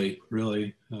lovely,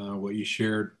 really, what you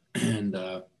shared. And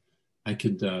I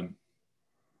could,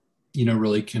 you know,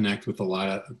 really connect with a lot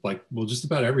of, like, well, just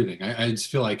about everything. I just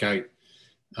feel like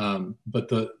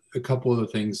but a couple of the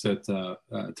things that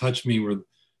touched me were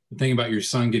the thing about your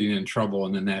son getting in trouble,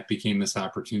 and then that became this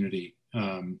opportunity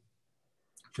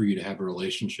for you to have a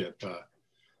relationship.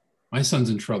 My son's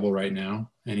in trouble right now,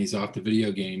 and he's off the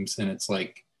video games, and it's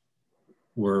like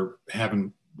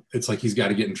it's like he's got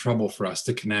to get in trouble for us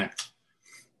to connect.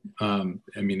 I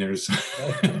mean, there's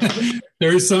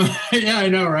some, yeah, I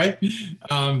know, right?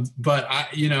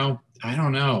 But you know, I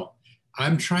don't know.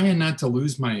 I'm trying not to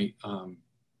lose my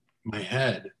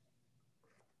head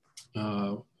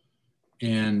and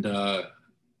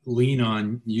lean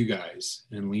on you guys,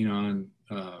 and lean on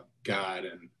God.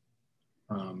 And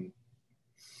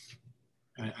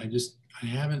I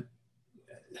haven't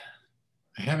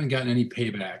gotten any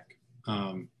payback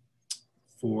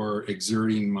for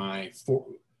exerting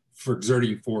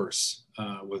exerting force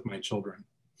with my children.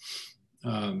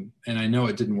 And I know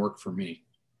it didn't work for me.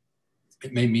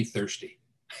 It made me thirsty.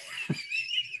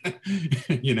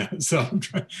 You know, so I'm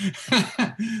trying.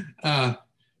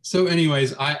 So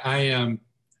anyways, I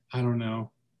don't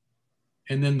know.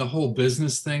 And then the whole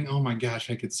business thing, oh my gosh,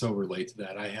 I could so relate to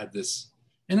that. I had this,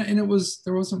 and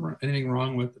there wasn't anything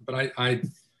wrong with it, but I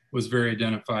was very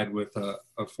identified with a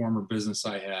former business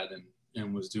I had,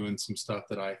 and was doing some stuff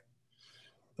that I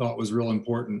thought was real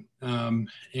important.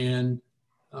 And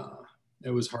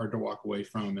it was hard to walk away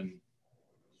from, and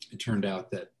it turned out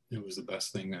that it was the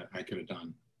best thing that I could have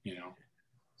done, you know.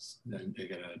 And I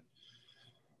got a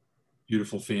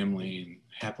beautiful family and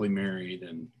happily married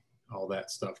and all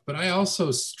that stuff. But I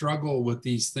also struggle with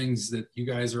these things that you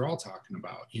guys are all talking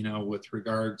about, you know, with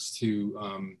regards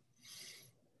to,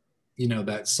 you know,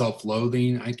 that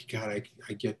self-loathing. I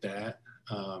get that.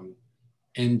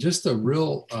 And just a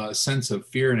real sense of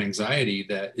fear and anxiety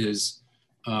that is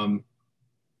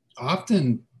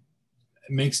often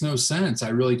makes no sense. I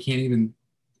really can't even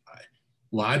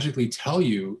logically tell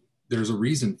you there's a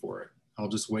reason for it. I'll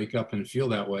just wake up and feel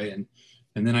that way. And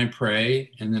then I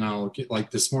pray, and then I'll get,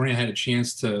 like this morning I had a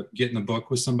chance to get in the book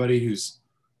with somebody who's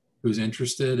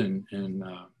interested, and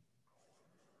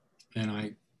and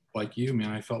I, like you,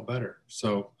 man, I felt better.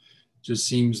 So just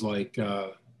seems like,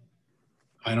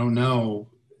 I don't know.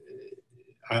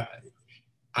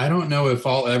 I don't know if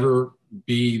I'll ever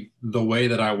be the way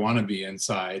that I want to be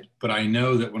inside, but I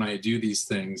know that when I do these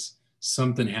things,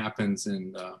 something happens,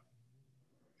 and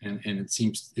it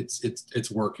seems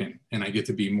it's working, and I get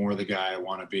to be more the guy I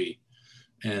want to be.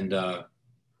 And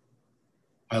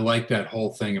I like that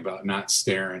whole thing about not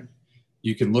staring.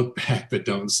 You can look back, but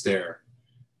don't stare.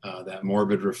 That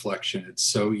morbid reflection. It's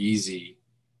so easy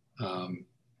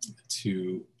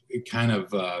to kind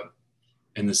of,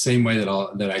 in the same way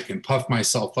that I can puff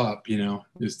myself up, you know,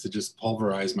 is to just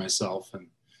pulverize myself,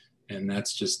 and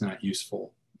that's just not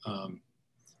useful.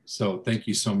 So thank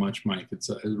you so much, Mike.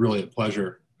 It's really a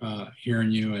pleasure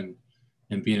hearing you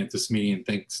and being at this meeting.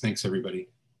 And thanks everybody.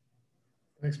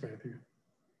 Thanks, Matthew.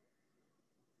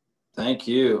 Thank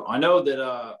you. I know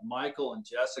that Michael and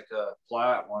Jessica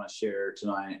Platt want to share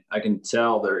tonight. I can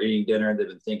tell they're eating dinner. They've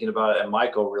been thinking about it, and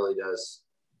Michael really does,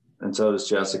 and so does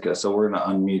Jessica. So we're going to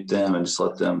unmute them and just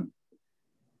let them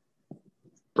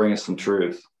bring us some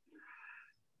truth.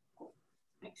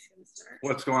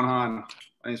 What's going on?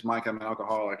 My name's Mike. I'm an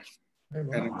alcoholic, Hey,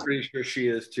 and I'm pretty sure she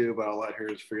is too, but I'll let her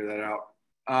just figure that out.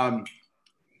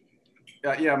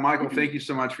 Yeah, Michael, thank you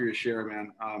so much for your share,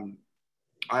 man.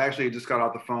 I actually just got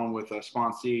off the phone with a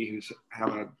sponsee who's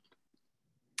having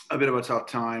a bit of a tough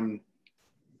time.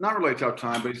 Not really a tough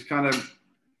time, but he's kind of,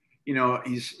 you know,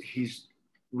 he's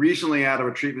recently out of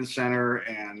a treatment center,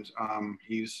 and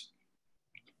he's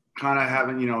kind of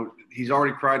having, you know, he's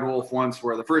already cried wolf once,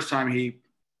 where the first time he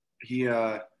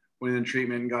went in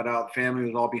treatment and got out, family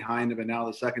was all behind him, and now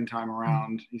the second time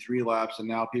around he's relapsed, and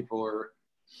now people are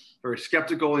very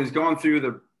skeptical. He's going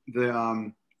through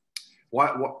the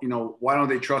why don't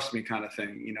they trust me kind of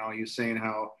thing. You know, he was saying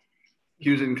how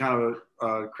he was in kind of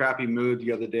a crappy mood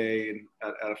the other day and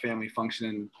at a family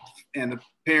function, and the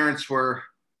parents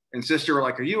and sister were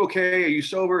like, "Are you okay? Are you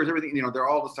sober? Is everything?" You know, they're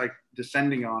all just like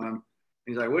descending on him.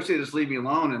 He's like, "I wish they just leave me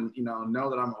alone and, you know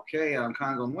that I'm okay." And I'm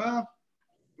kind of going, well,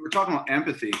 we're talking about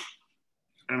empathy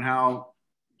and how,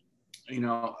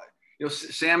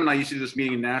 Sam and I used to do this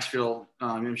meeting in Nashville,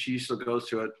 and she still goes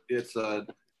to it. It's at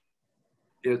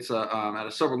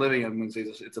a sober living on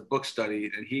Wednesdays. It's a book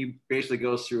study, and he basically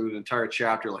goes through an entire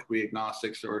chapter, like We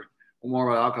Agnostics, or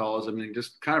more about alcoholism, and he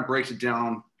just kind of breaks it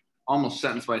down almost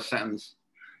sentence by sentence.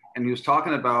 And he was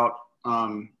talking about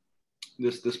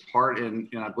this part in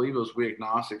I believe it was We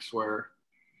Agnostics, where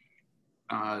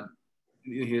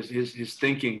his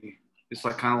thinking is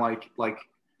like kind of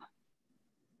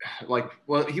like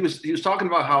well, he was talking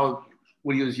about how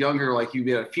when he was younger, like you'd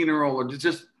be at a funeral or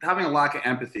just having a lack of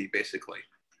empathy, basically,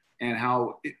 and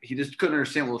how he just couldn't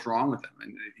understand what was wrong with him.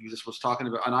 And he just was talking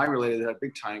about, and I related to that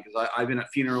big time, because I've been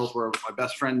at funerals where my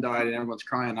best friend died and everyone's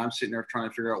crying, and I'm sitting there trying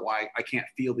to figure out why I can't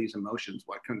feel these emotions,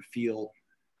 why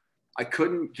I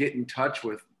couldn't get in touch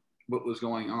with what was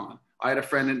going on. I had a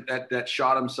friend that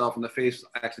shot himself in the face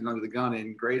accidentally with a gun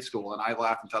in grade school, and I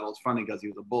laughed and thought it was funny because he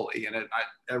was a bully, and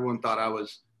everyone thought I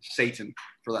was Satan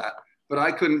for that. But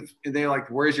I couldn't, and they're like,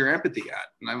 "Where's your empathy at?"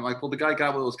 And I'm like, "Well, the guy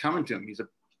got what was coming to him. He's a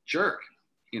jerk,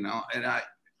 you know." And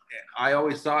I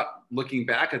always thought, looking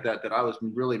back at that I was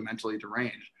really mentally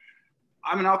deranged.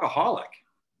 I'm an alcoholic.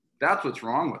 That's what's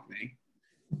wrong with me.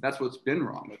 That's what's been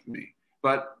wrong with me.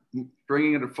 But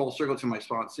bringing it a full circle to my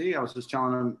sponsee, I was just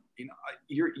telling him,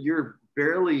 you're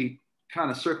barely kind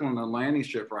of circling the landing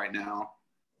strip right now.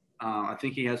 I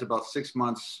think he has about 6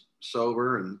 months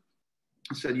sober, and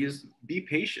I said, you just be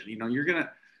patient. You're going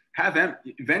to have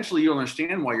eventually you'll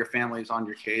understand why your family is on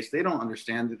your case. They don't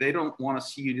understand that. They don't want to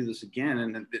see you do this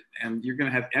again. And you're going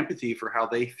to have empathy for how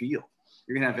they feel.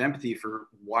 You're going to have empathy for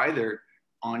why they're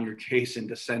on your case and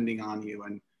descending on you.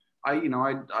 And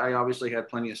I obviously had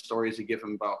plenty of stories to give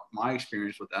him about my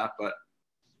experience with that, but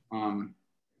I'm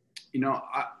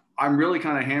really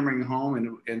kind of hammering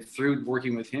home, and through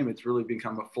working with him, it's really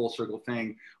become a full circle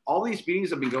thing. All these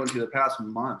meetings I've been going to the past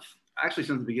month, actually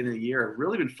since the beginning of the year, have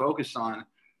really been focused on,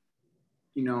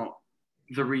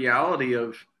 the reality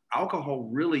of alcohol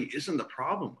really isn't the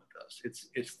problem with us.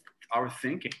 It's our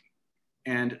thinking.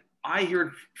 And I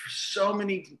heard for so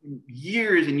many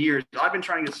years and years, I've been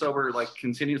trying to get sober, like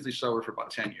continuously sober, for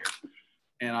about 10 years.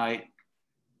 And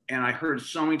I heard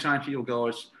so many times people go,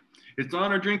 it's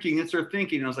not our drinking, it's our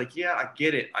thinking. And I was like, yeah, I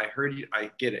get it. I heard you.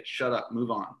 I get it. Shut up, move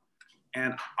on.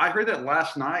 And I heard that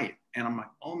last night, and I'm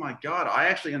like, oh my God, I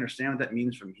actually understand what that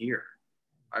means from here.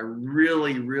 I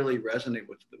really, really resonate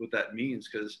with what that means,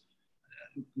 because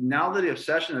now that the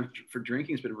obsession for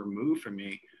drinking has been removed from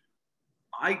me,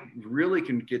 I really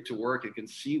can get to work and can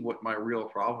see what my real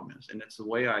problem is. And it's the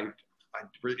way I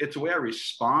it's the way I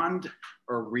respond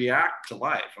or react to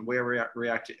life, and the way I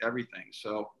react to everything.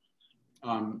 So,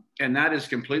 and that has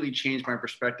completely changed my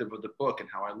perspective of the book and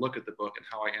how I look at the book and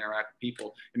how I interact with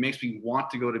people. It makes me want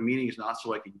to go to meetings, not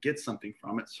so I can get something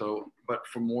from it, but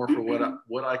for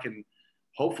what I can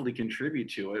hopefully contribute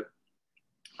to it.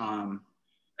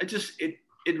 It just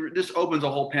opens a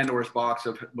whole Pandora's box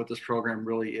of what this program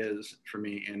really is for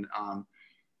me. And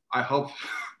I hope,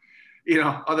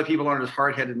 other people aren't as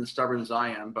hard-headed and stubborn as I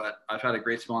am, but I've had a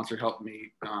great sponsor help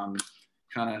me kind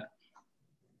of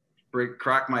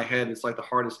crack my head. It's like the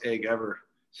hardest egg ever.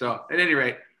 So at any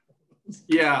rate,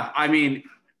 yeah, I mean,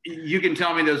 you can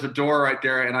tell me there's a door right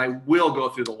there and I will go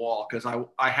through the wall, because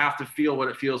I have to feel what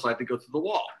it feels like to go through the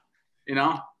wall.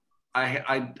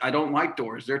 I don't like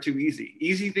doors. They're too easy.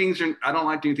 I don't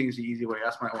like doing things the easy way.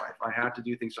 Ask my wife. I have to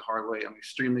do things the hard way. I'm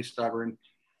extremely stubborn,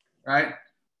 right?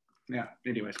 Yeah,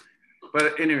 anyways.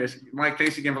 Mike,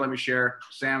 thanks again for letting me share.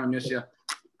 Sam, I miss you.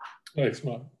 Thanks,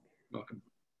 Mike. Welcome.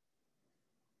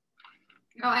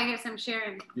 Oh, I guess I'm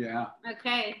sharing. Yeah.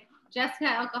 Okay. Jessica,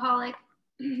 alcoholic.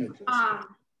 I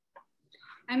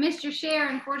missed your share,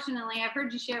 unfortunately. I've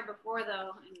heard you share before,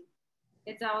 though. And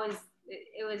it's always,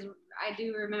 I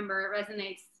do remember, it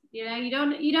resonates. You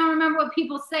don't remember what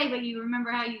people say, but you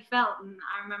remember how you felt. And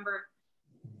I remember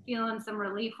feeling some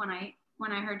relief when I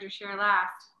heard your share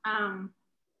last.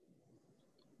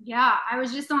 Yeah, I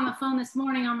was just on the phone this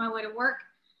morning on my way to work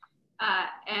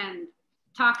and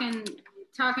talking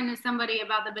to somebody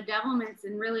about the bedevilments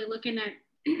and really looking at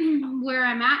where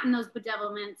I'm at in those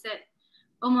bedevilments at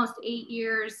almost 8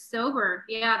 years sober.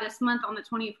 Yeah, this month on the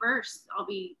 21st, I'll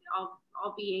be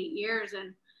 8 years.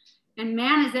 And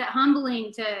man, is it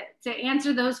humbling to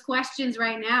answer those questions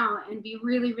right now and be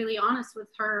really, really honest with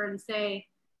her and say,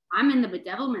 I'm in the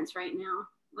bedevilments right now,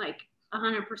 like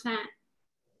 100%.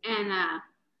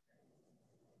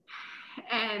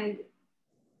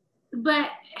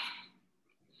 But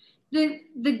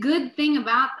the good thing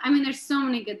about, there's so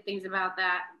many good things about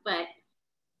that, but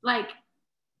like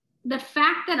the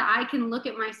fact that I can look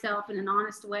at myself in an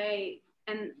honest way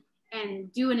and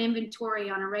do an inventory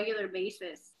on a regular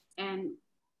basis and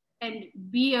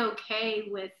be okay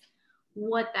with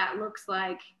what that looks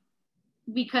like,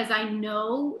 because I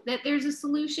know that there's a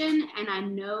solution, and I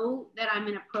know that I'm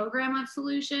in a program of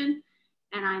solution,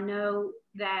 and I know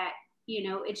that,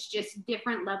 it's just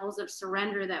different levels of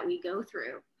surrender that we go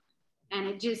through. And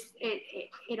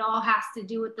it all has to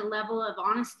do with the level of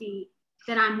honesty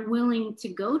that I'm willing to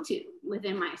go to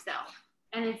within myself.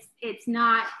 And it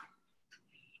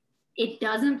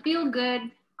doesn't feel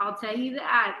good. I'll tell you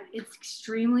that. It's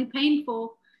extremely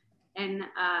painful. And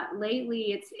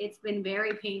lately it's been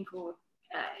very painful.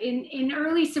 In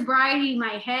early sobriety,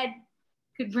 my head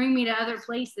could bring me to other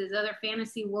places, other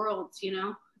fantasy worlds,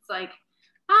 It's like,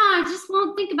 I just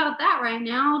won't think about that right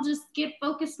now. I'll just get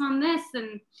focused on this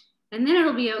and then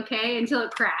it'll be okay until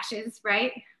it crashes,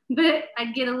 right? But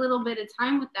I get a little bit of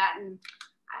time with that, and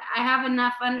I have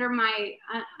enough under my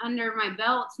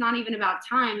belt. It's not even about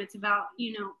time. It's about,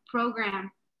 program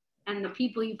and the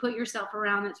people you put yourself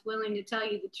around that's willing to tell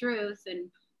you the truth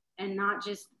and not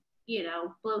just,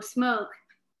 blow smoke.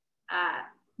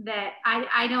 That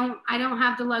I don't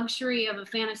have the luxury of a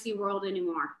fantasy world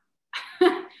anymore.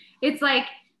 It's like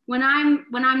when I'm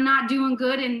not doing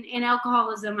good in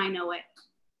alcoholism, I know it.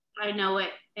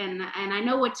 And I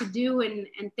know what to do, and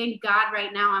thank God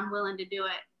right now I'm willing to do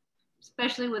it,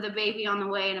 especially with a baby on the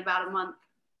way in about a month.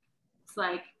 It's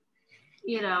like,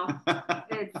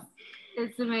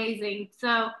 it's amazing.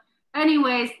 So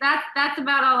anyways, that's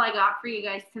about all I got for you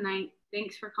guys tonight.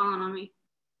 Thanks for calling on me.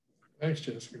 Thanks,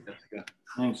 Jessica.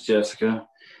 Thanks, Jessica.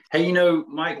 Hey,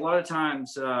 Mike, a lot of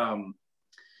times, I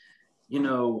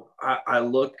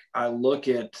look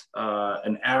at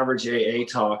an average AA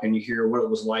talk, and you hear what it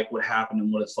was like, what happened,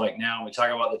 and what it's like now. We talk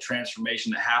about the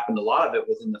transformation that happened, a lot of it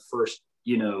within the first,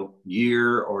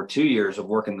 year or 2 years of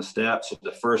working the steps, or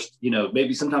the first,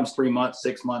 maybe sometimes 3 months,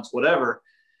 6 months, whatever.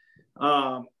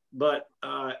 And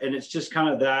it's just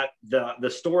kind of that the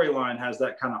storyline has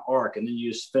that kind of arc, and then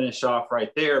you just finish off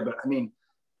right there. But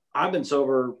I've been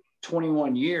sober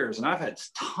 21 years, and I've had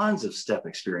tons of step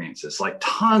experiences, like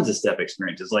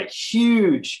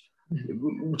huge,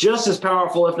 just as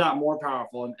powerful, if not more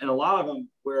powerful. And a lot of them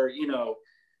where,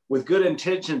 with good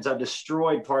intentions, I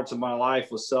destroyed parts of my life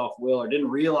with self-will, or didn't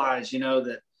realize,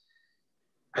 that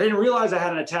I didn't realize I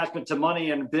had an attachment to money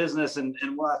and business and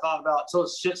what I thought about until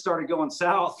shit started going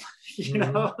south, and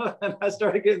I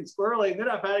started getting squirrely. And then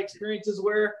I've had experiences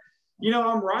where,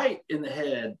 I'm right in the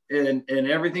head and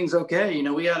everything's okay.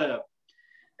 We had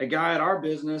a guy at our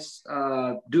business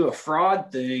do a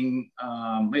fraud thing.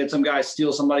 We had some guy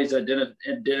steal somebody's identity,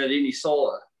 and he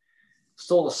stole a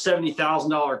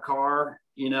 $70,000 car,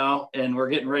 you know, and we're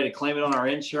getting ready to claim it on our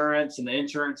insurance, and the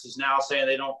insurance is now saying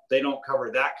they don't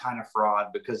cover that kind of fraud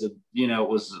because of, you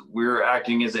know, we're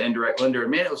acting as an indirect lender.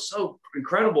 Man, it was so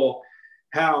incredible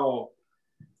how,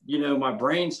 you know, my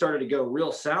brain started to go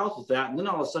real south with that, and then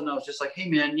all of a sudden I was just like, hey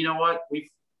man, you know what,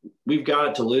 we've got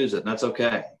it to lose it, and that's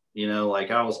okay. You know, like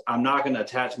I'm not going to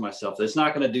attach myself. It's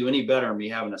not going to do any better me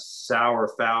having a sour,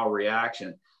 foul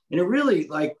reaction. And it really,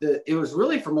 it was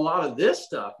really from a lot of this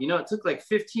stuff. You know, it took like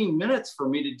 15 minutes for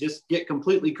me to just get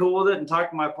completely cool with it and talk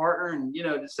to my partner and, you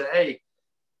know, just say, hey,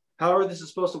 however this is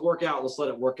supposed to work out, let's let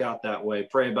it work out that way,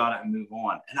 pray about it and move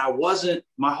on.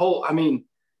 And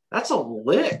that's a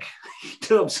lick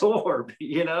to absorb,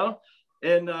 you know,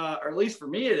 and, or at least for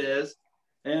me it is.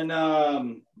 And,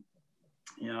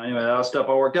 you know, anyway, that stuff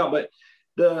all worked out. But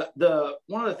the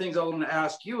one of the things I want to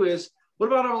ask you is, what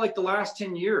about like the last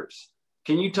 10 years?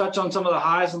 Can you touch on some of the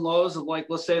highs and lows of, like,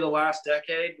 let's say the last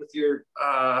decade with your,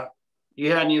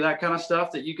 you had any of that kind of stuff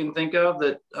that you can think of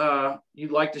that you'd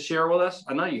like to share with us?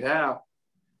 I know you have.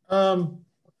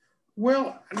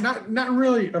 Well, not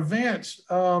really events.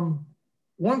 One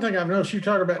thing I've noticed, you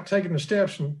talk about taking the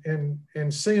steps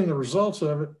and seeing the results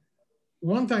of it.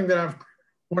 One thing that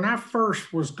when I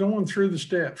first was going through the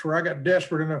steps, where I got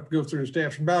desperate enough to go through the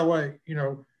steps, and by the way, you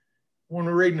know, when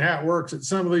we're reading how it works, at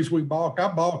some of these I balked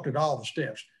at all the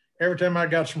steps. Every time I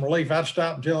got some relief, I'd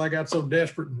stop until I got so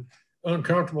desperate and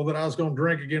uncomfortable that I was going to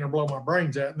drink again or blow my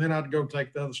brains out, and then I'd go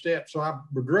take the other steps. So I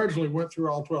begrudgingly went through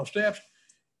all 12 steps,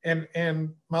 and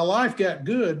my life got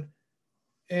good.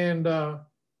 And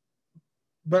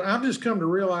but I've just come to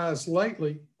realize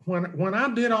lately, when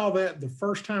I did all that the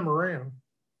first time around,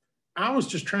 I was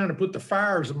just trying to put the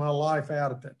fires of my life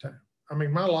out at that time. I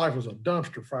mean, my life was a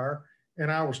dumpster fire, and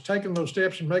I was taking those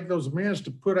steps and making those amends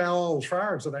to put out all those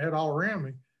fires that I had all around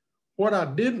me. What I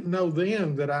didn't know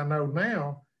then that I know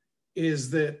now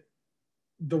is that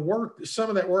some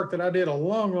of that work that I did a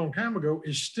long, long time ago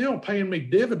is still paying me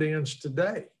dividends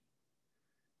today.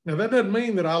 Now, that doesn't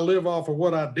mean that I live off of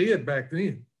what I did back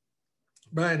then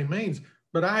by any means,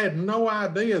 but I had no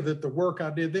idea that the work I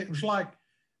did then, it was like,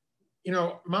 you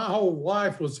know, my whole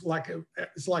life was like,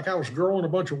 it's like I was growing a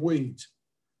bunch of weeds.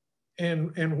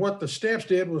 And what the steps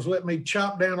did was let me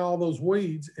chop down all those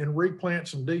weeds and replant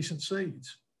some decent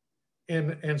seeds.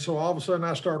 And so all of a sudden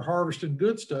I started harvesting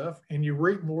good stuff, and you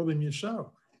reap more than you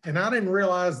sow. And I didn't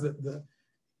realize that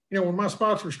you know, when my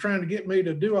sponsor was trying to get me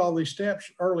to do all these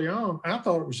steps early on, I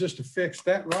thought it was just to fix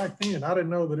that right then. I didn't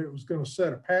know that it was going to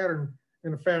set a pattern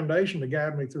and a foundation to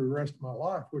guide me through the rest of my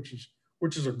life, which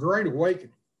is a great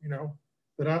awakening, you know,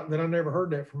 that I never heard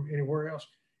that from anywhere else.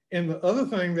 And the other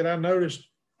thing that I noticed,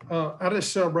 I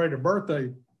just celebrated a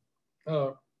birthday,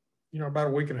 you know, about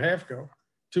a week and a half ago,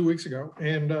 2 weeks ago.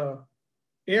 And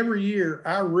every year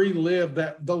I relived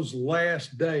those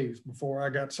last days before I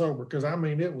got sober, because I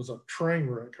mean, it was a train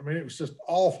wreck. I mean, it was just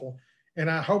awful. And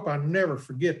I hope I never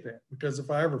forget that, because if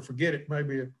I ever forget it,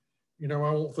 maybe, you know,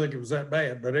 I won't think it was that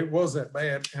bad, but it was that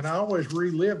bad. And I always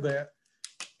relive that.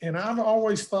 And I've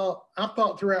always thought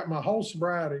throughout my whole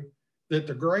sobriety that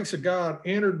the grace of God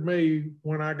entered me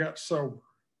when I got sober.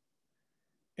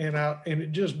 And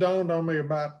it just dawned on me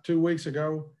about 2 weeks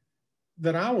ago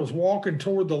that I was walking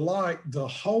toward the light the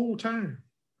whole time,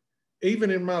 even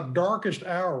in my darkest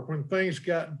hour when things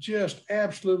got just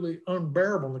absolutely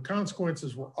unbearable. The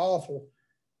consequences were awful.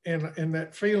 And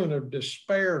that feeling of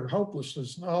despair and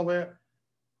hopelessness and all that,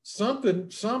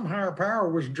 some higher power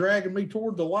was dragging me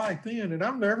toward the light then. And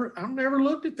I've never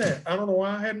looked at that. I don't know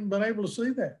why I hadn't been able to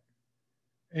see that.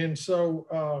 And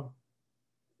so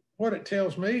what it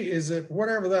tells me is that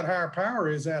whatever that higher power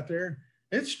is out there,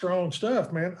 it's strong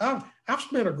stuff, man. I've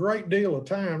spent a great deal of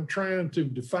time trying to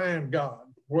define God,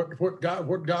 what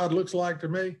God looks like to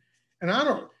me. And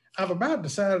I've about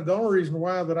decided the only reason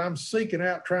why that I'm seeking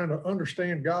out trying to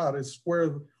understand God is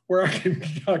where I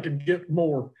can get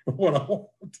more of what I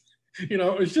want. You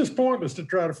know, it's just pointless to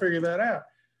try to figure that out,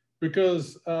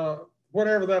 because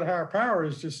whatever that higher power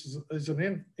is is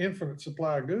an infinite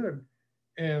supply of good.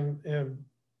 And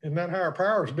that higher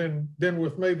power has been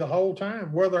with me the whole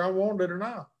time, whether I wanted it or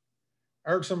not.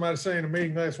 I heard somebody say in a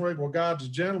meeting last week, well, God's a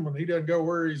gentleman. He doesn't go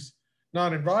where he's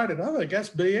not invited. I think that's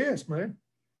BS, man.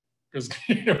 Because,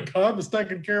 you know, God was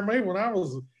taking care of me when I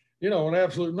was, you know, an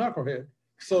absolute knucklehead.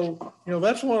 So, you know,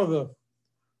 that's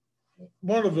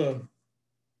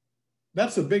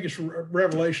that's the biggest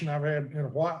revelation I've had in a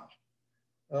while.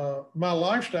 My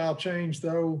lifestyle changed,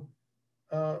 though.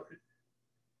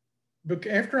 but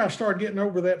after I started getting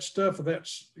over that stuff,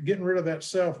 that's getting rid of that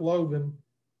self-loathing,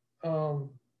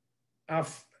 I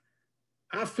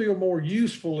feel more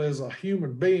useful as a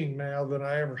human being now than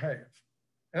I ever have.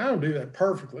 And I don't do that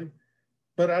perfectly,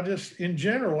 but in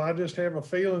general, I just have a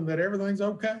feeling that everything's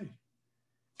okay.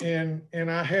 And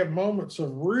I have moments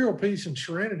of real peace and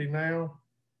serenity now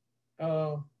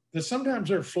that sometimes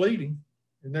they're fleeting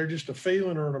and they're just a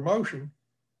feeling or an emotion,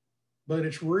 but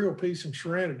it's real peace and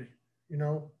serenity. You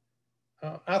know,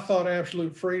 I thought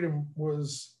absolute freedom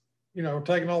was, you know,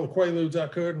 taking all the Quaaludes I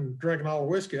could and drinking all the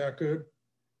whiskey I could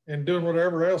and doing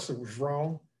whatever else that was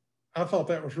wrong. I thought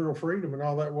that was real freedom, and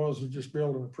all that was just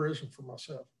building a prison for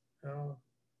myself.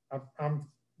 I'm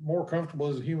more comfortable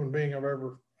as a human being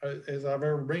as I've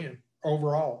ever been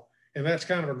overall. And that's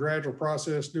kind of a gradual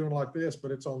process doing like this,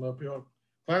 but it's on the uphill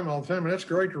climb all the time. And that's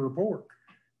great to report,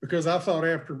 because I thought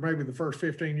after maybe the first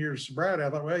 15 years of sobriety, I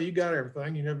thought, well, you got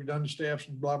everything. You know, you've done the steps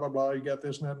and blah, blah, blah. You got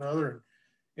this and that and the other.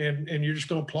 And you're just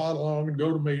going to plod along and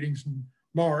go to meetings and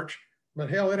march. But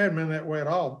hell, it hadn't been that way at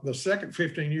all. The second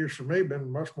 15 years for me have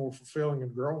been much more fulfilling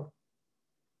and growing.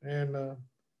 And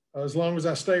as long as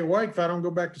I stay awake, if I don't go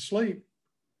back to sleep,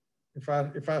 if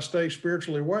I stay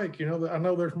spiritually awake, you know, I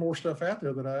know there's more stuff out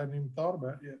there that I hadn't even thought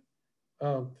about yet.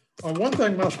 On one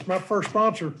thing, my first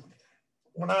sponsor,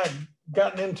 when I had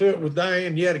gotten into it with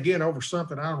Diane yet again over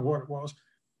something, I don't know what it was,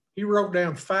 he wrote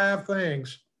down 5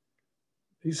 things,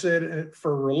 he said,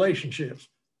 for relationships.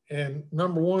 And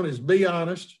number 1 is be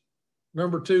honest.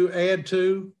 Number 2, add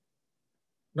to.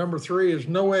 Number 3 is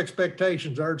no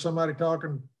expectations. I heard somebody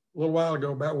talking a little while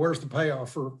ago about where's the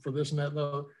payoff for this and that and the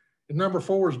other. And number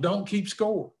 4 is don't keep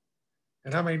score.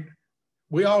 And I mean,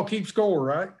 we all keep score,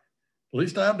 right? At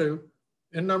least I do.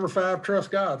 And number 5, trust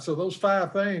God. So those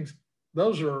 5 things,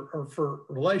 those are for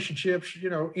relationships, you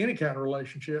know, any kind of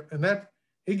relationship. And that,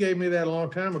 he gave me that a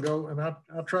long time ago. And I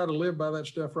try to live by that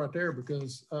stuff right there,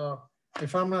 because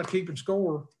if I'm not keeping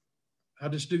score, I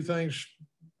just do things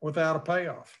without a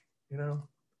payoff, you know,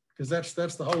 because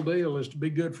that's the whole deal, is to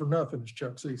be good for nothing, as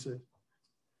Chuck C said.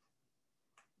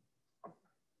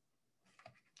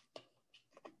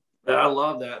 I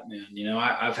love that, man. You know,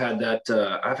 I've had that.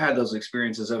 I've had those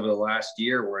experiences over the last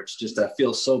year where it's just, I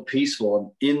feel so peaceful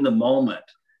and in the moment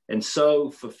and so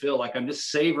fulfilled. Like I'm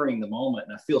just savoring the moment,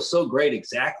 and I feel so great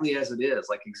exactly as it is,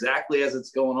 like exactly as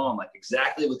it's going on, like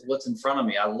exactly with what's in front of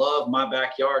me. I love my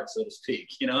backyard, so to speak,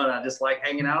 you know, and I just like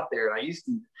hanging out there. And I used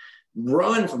to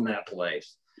run from that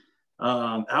place.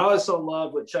 I also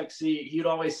love what Chuck C, he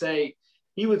would say,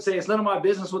 it's none of my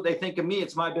business what they think of me.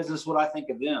 It's my business what I think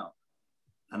of them.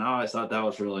 And I always thought that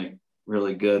was really,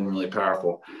 really good and really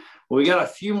powerful. Well, we got a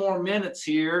few more minutes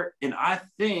here, and I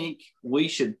think we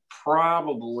should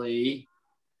probably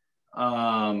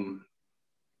call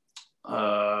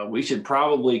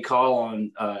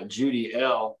on Judy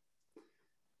L.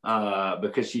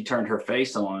 Because she turned her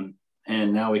face on,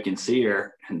 and now we can see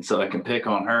her, and so I can pick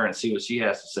on her and see what she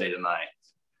has to say tonight.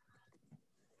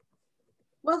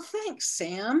 Well, thanks,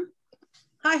 Sam.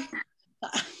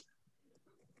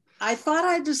 I thought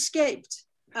I'd escaped.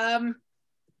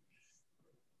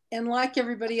 And like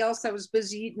everybody else, I was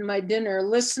busy eating my dinner,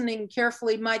 listening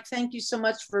carefully. Mike, thank you so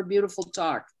much for a beautiful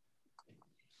talk.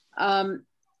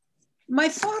 My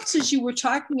thoughts as you were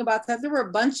talking about that, there were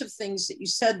a bunch of things that you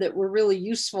said that were really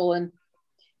useful.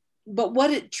 But what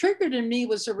it triggered in me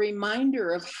was a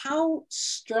reminder of how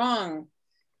strong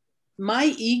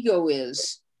my ego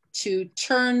is to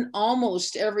turn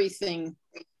almost everything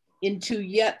into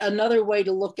yet another way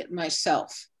to look at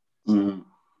myself. Mm-hmm.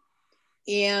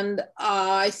 And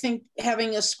I think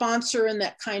having a sponsor and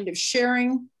that kind of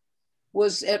sharing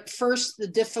was at first the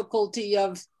difficulty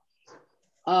of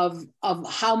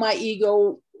how my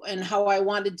ego and how I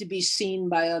wanted to be seen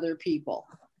by other people.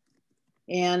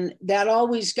 And that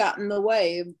always got in the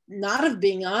way, not of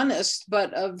being honest,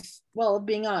 but of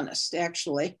being honest,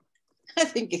 actually. I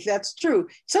think that's true.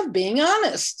 It's of being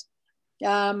honest.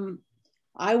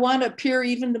 I want to appear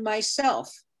even to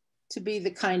myself to be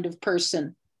the kind of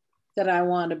person that I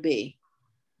want to be.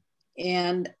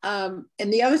 And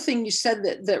the other thing you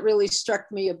said that really struck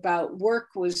me about work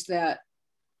was that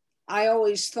I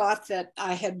always thought that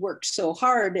I had worked so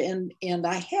hard, and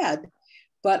I had,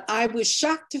 but I was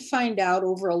shocked to find out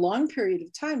over a long period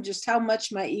of time just how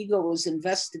much my ego was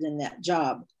invested in that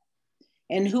job,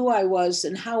 and who I was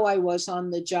and how I was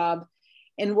on the job.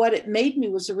 And what it made me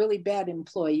was a really bad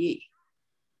employee,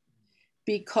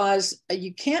 because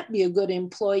you can't be a good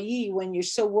employee when you're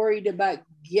so worried about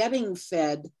getting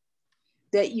fed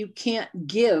that you can't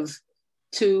give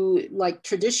to, like,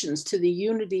 traditions, to the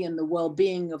unity and the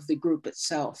well-being of the group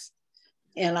itself.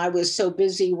 And I was so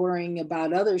busy worrying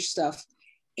about other stuff.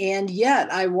 And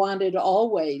yet I wanted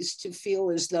always to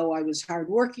feel as though I was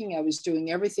hardworking. I was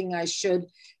doing everything I should,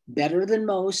 better than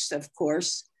most, of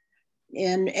course.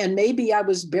 And maybe I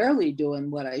was barely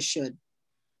doing what I should,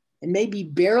 and maybe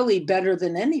barely better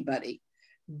than anybody.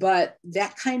 But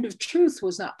that kind of truth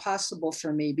was not possible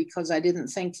for me because I didn't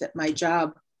think that my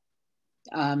job,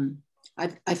 I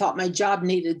thought my job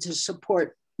needed to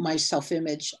support my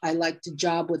self-image. I liked a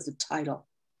job with a title.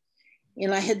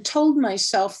 And I had told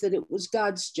myself that it was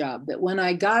God's job, that when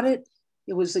I got it,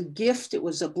 it was a gift, it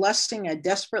was a blessing. I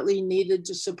desperately needed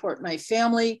to support my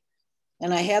family.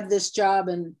 And I had this job,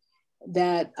 and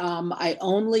that I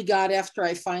only got after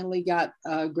I finally got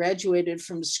graduated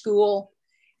from school,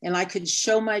 and I could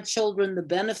show my children the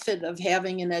benefit of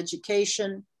having an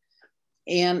education.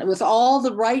 And with all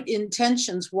the right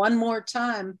intentions, one more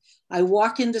time, I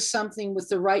walk into something with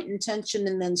the right intention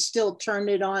and then still turn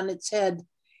it on its head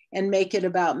and make it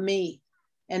about me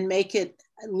and make it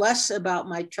less about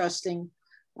my trusting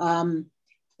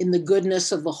in the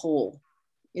goodness of the whole,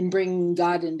 in bringing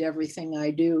God into everything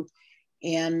I do.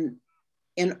 And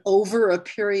over a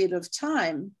period of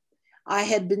time, I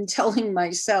had been telling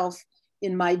myself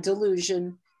in my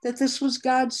delusion that this was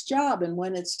God's job. And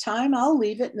when it's time, I'll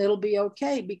leave it and it'll be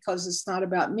okay, because it's not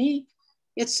about me.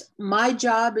 It's my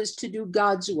job is to do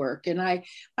God's work. And I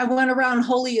went around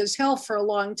holy as hell for a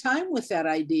long time with that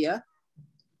idea.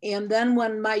 And then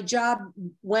when my job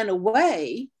went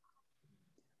away,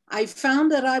 I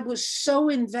found that I was so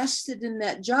invested in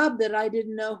that job that I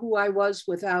didn't know who I was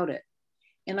without it.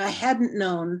 And I hadn't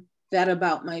known that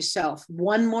about myself.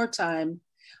 One more time,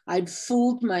 I'd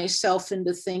fooled myself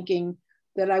into thinking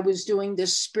that I was doing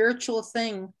this spiritual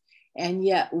thing. And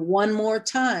yet one more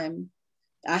time,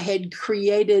 I had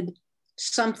created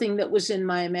something that was in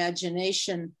my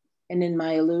imagination and in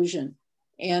my illusion.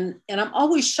 And I'm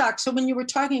always shocked. So when you were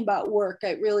talking about work,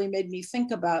 it really made me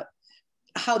think about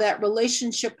how that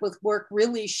relationship with work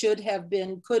really should have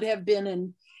been, could have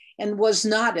been, and was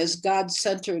not as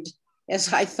God-centered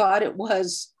as I thought it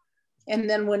was. And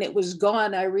then when it was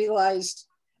gone, I realized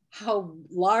how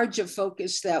large a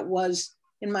focus that was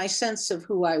in my sense of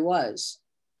who I was.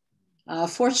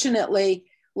 Fortunately,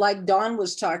 like Dawn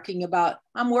was talking about,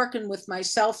 I'm working with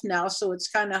myself now, so it's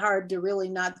kind of hard to really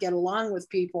not get along with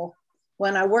people.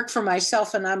 When I work for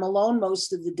myself and I'm alone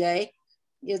most of the day,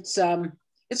 it's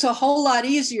a whole lot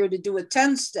easier to do a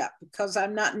 10-step because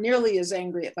I'm not nearly as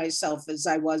angry at myself as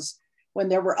I was when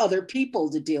there were other people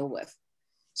to deal with.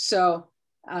 So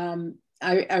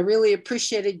I really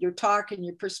appreciated your talk and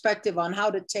your perspective on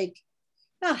how to take,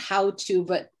 not how to,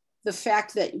 but the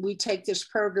fact that we take this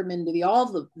program into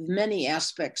all the many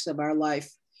aspects of our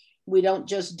life. We don't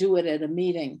just do it at a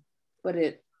meeting, but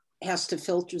it has to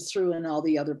filter through in all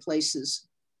the other places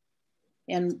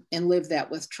and live that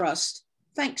with trust.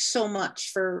 Thanks so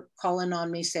much for calling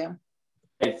on me, Sam.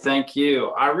 Hey, thank you.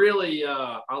 I really,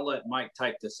 I'll let Mike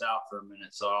type this out for a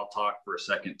minute, so I'll talk for a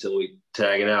second till we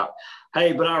tag it out.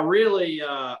 Hey, but I really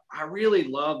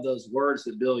love those words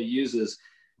that Bill uses.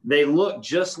 They look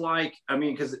just like, I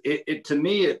mean, because it to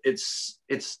me, it's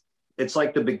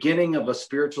like the beginning of a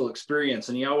spiritual experience.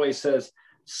 And he always says,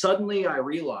 suddenly I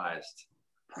realized.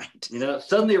 Right. You know,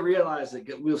 suddenly realize that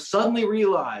we'll suddenly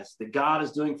realize that God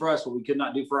is doing for us what we could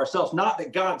not do for ourselves. Not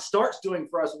that God starts doing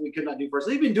for us what we could not do for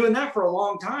ourselves. He's been doing that for a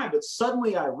long time, but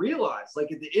suddenly I realized,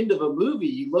 like at the end of a movie,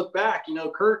 you look back, you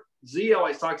know, Kurt Z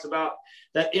always talks about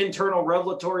that internal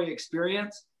revelatory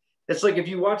experience. It's like if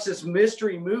you watch this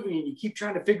mystery movie and you keep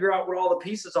trying to figure out where all the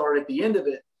pieces are, and at the end of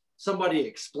it, somebody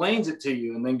explains it to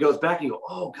you and then goes back and you go,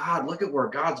 oh God, look at where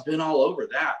God's been all over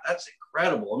that. That's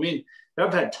incredible. I mean,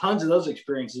 I've had tons of those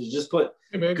experiences, just put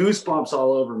goosebumps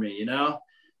all over me, you know?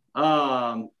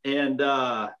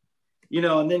 You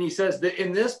know, and then he says that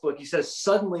in this book, he says,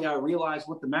 suddenly I realized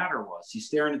what the matter was. He's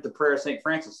staring at the prayer of St.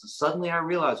 Francis. And suddenly I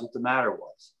realized what the matter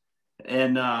was.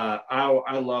 And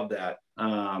I love that.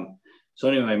 So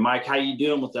anyway, Mike, how you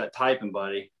doing with that typing,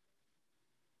 buddy?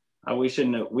 We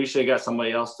should have got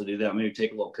somebody else to do that. Maybe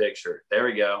take a little picture. There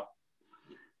we go.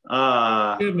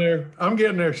 Getting there. I'm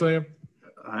getting there, Sam.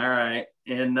 All right.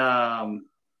 And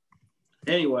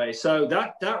anyway, so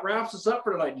that wraps us up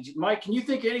for tonight. Mike, can you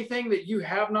think of anything that you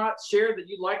have not shared that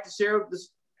you'd like to share with this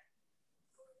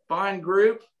fine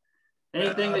group?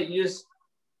 Anything that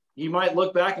you might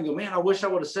look back and go, man, I wish I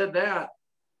would have said that.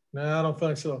 No, I don't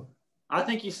think so. I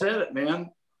think you said it, man.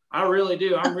 I really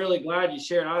do. I'm really glad you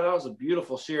shared. That was a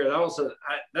beautiful share.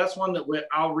 That's one that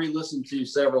I'll re-listen to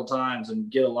several times and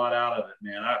get a lot out of it,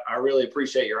 man. I really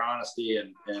appreciate your honesty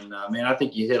and man, I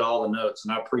think you hit all the notes,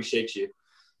 and I appreciate you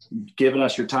giving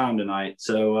us your time tonight.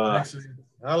 So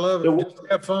I love it. Just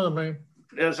have fun, man.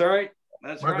 That's all right.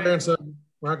 That's my right. grandson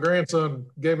My grandson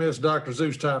gave me this Dr.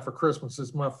 Zeus tie for Christmas.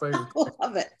 It's my favorite. I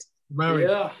love it.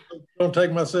 Yeah. Don't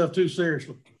take myself too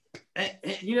seriously. And,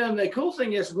 you know, the cool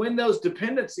thing is when those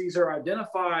dependencies are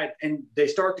identified and they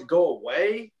start to go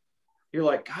away, you're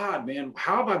like, God, man,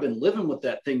 how have I been living with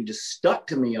that thing just stuck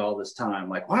to me all this time?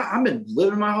 Like, why? I've been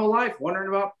living my whole life wondering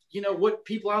about, you know, what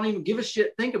people I don't even give a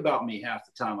shit think about me half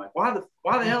the time. Like, why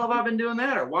the hell have I been doing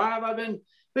that? Or why have I been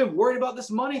worried about this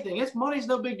money thing? Money's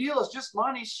no big deal. It's just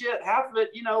money, shit. Half of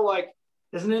it, you know, like,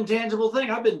 is an intangible thing.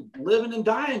 I've been living and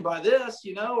dying by this,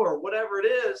 you know, or whatever it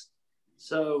is.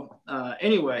 So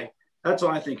anyway, that's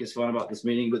what I think is fun about this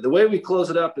meeting. But the way we close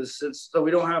it up is, since so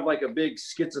we don't have like a big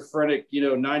schizophrenic, you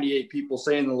know, 98 people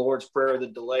saying the Lord's Prayer, the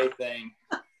delay thing.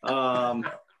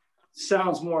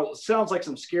 Sounds like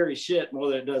some scary shit more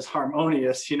than it does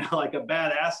harmonious, you know, like a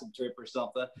bad acid trip or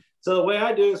something. So the way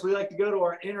I do is we like to go to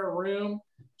our inner room,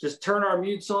 just turn our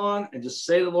mutes on and just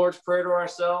say the Lord's Prayer to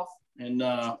ourselves. And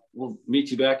we'll meet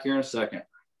you back here in a second.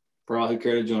 For all who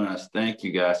care to join us. Thank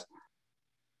you, guys.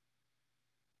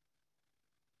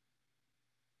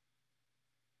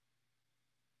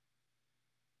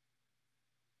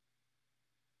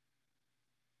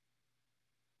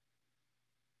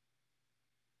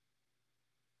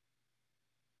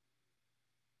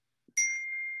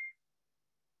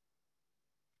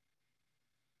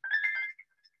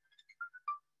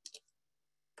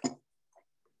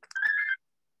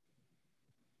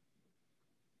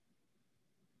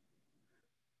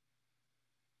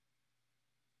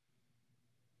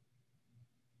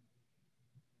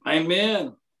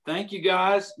 Amen. Thank you,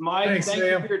 guys. Mike, thank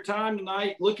you for your time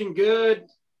tonight. Looking good.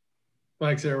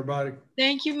 Thanks, everybody.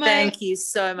 Thank you, Mike. Thank you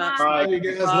so much. Bye, you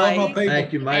guys. Love my people.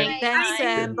 Thank you, Mike. Thanks,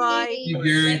 Sam. Bye. Thank you,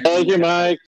 Gary. Thank you, Mike.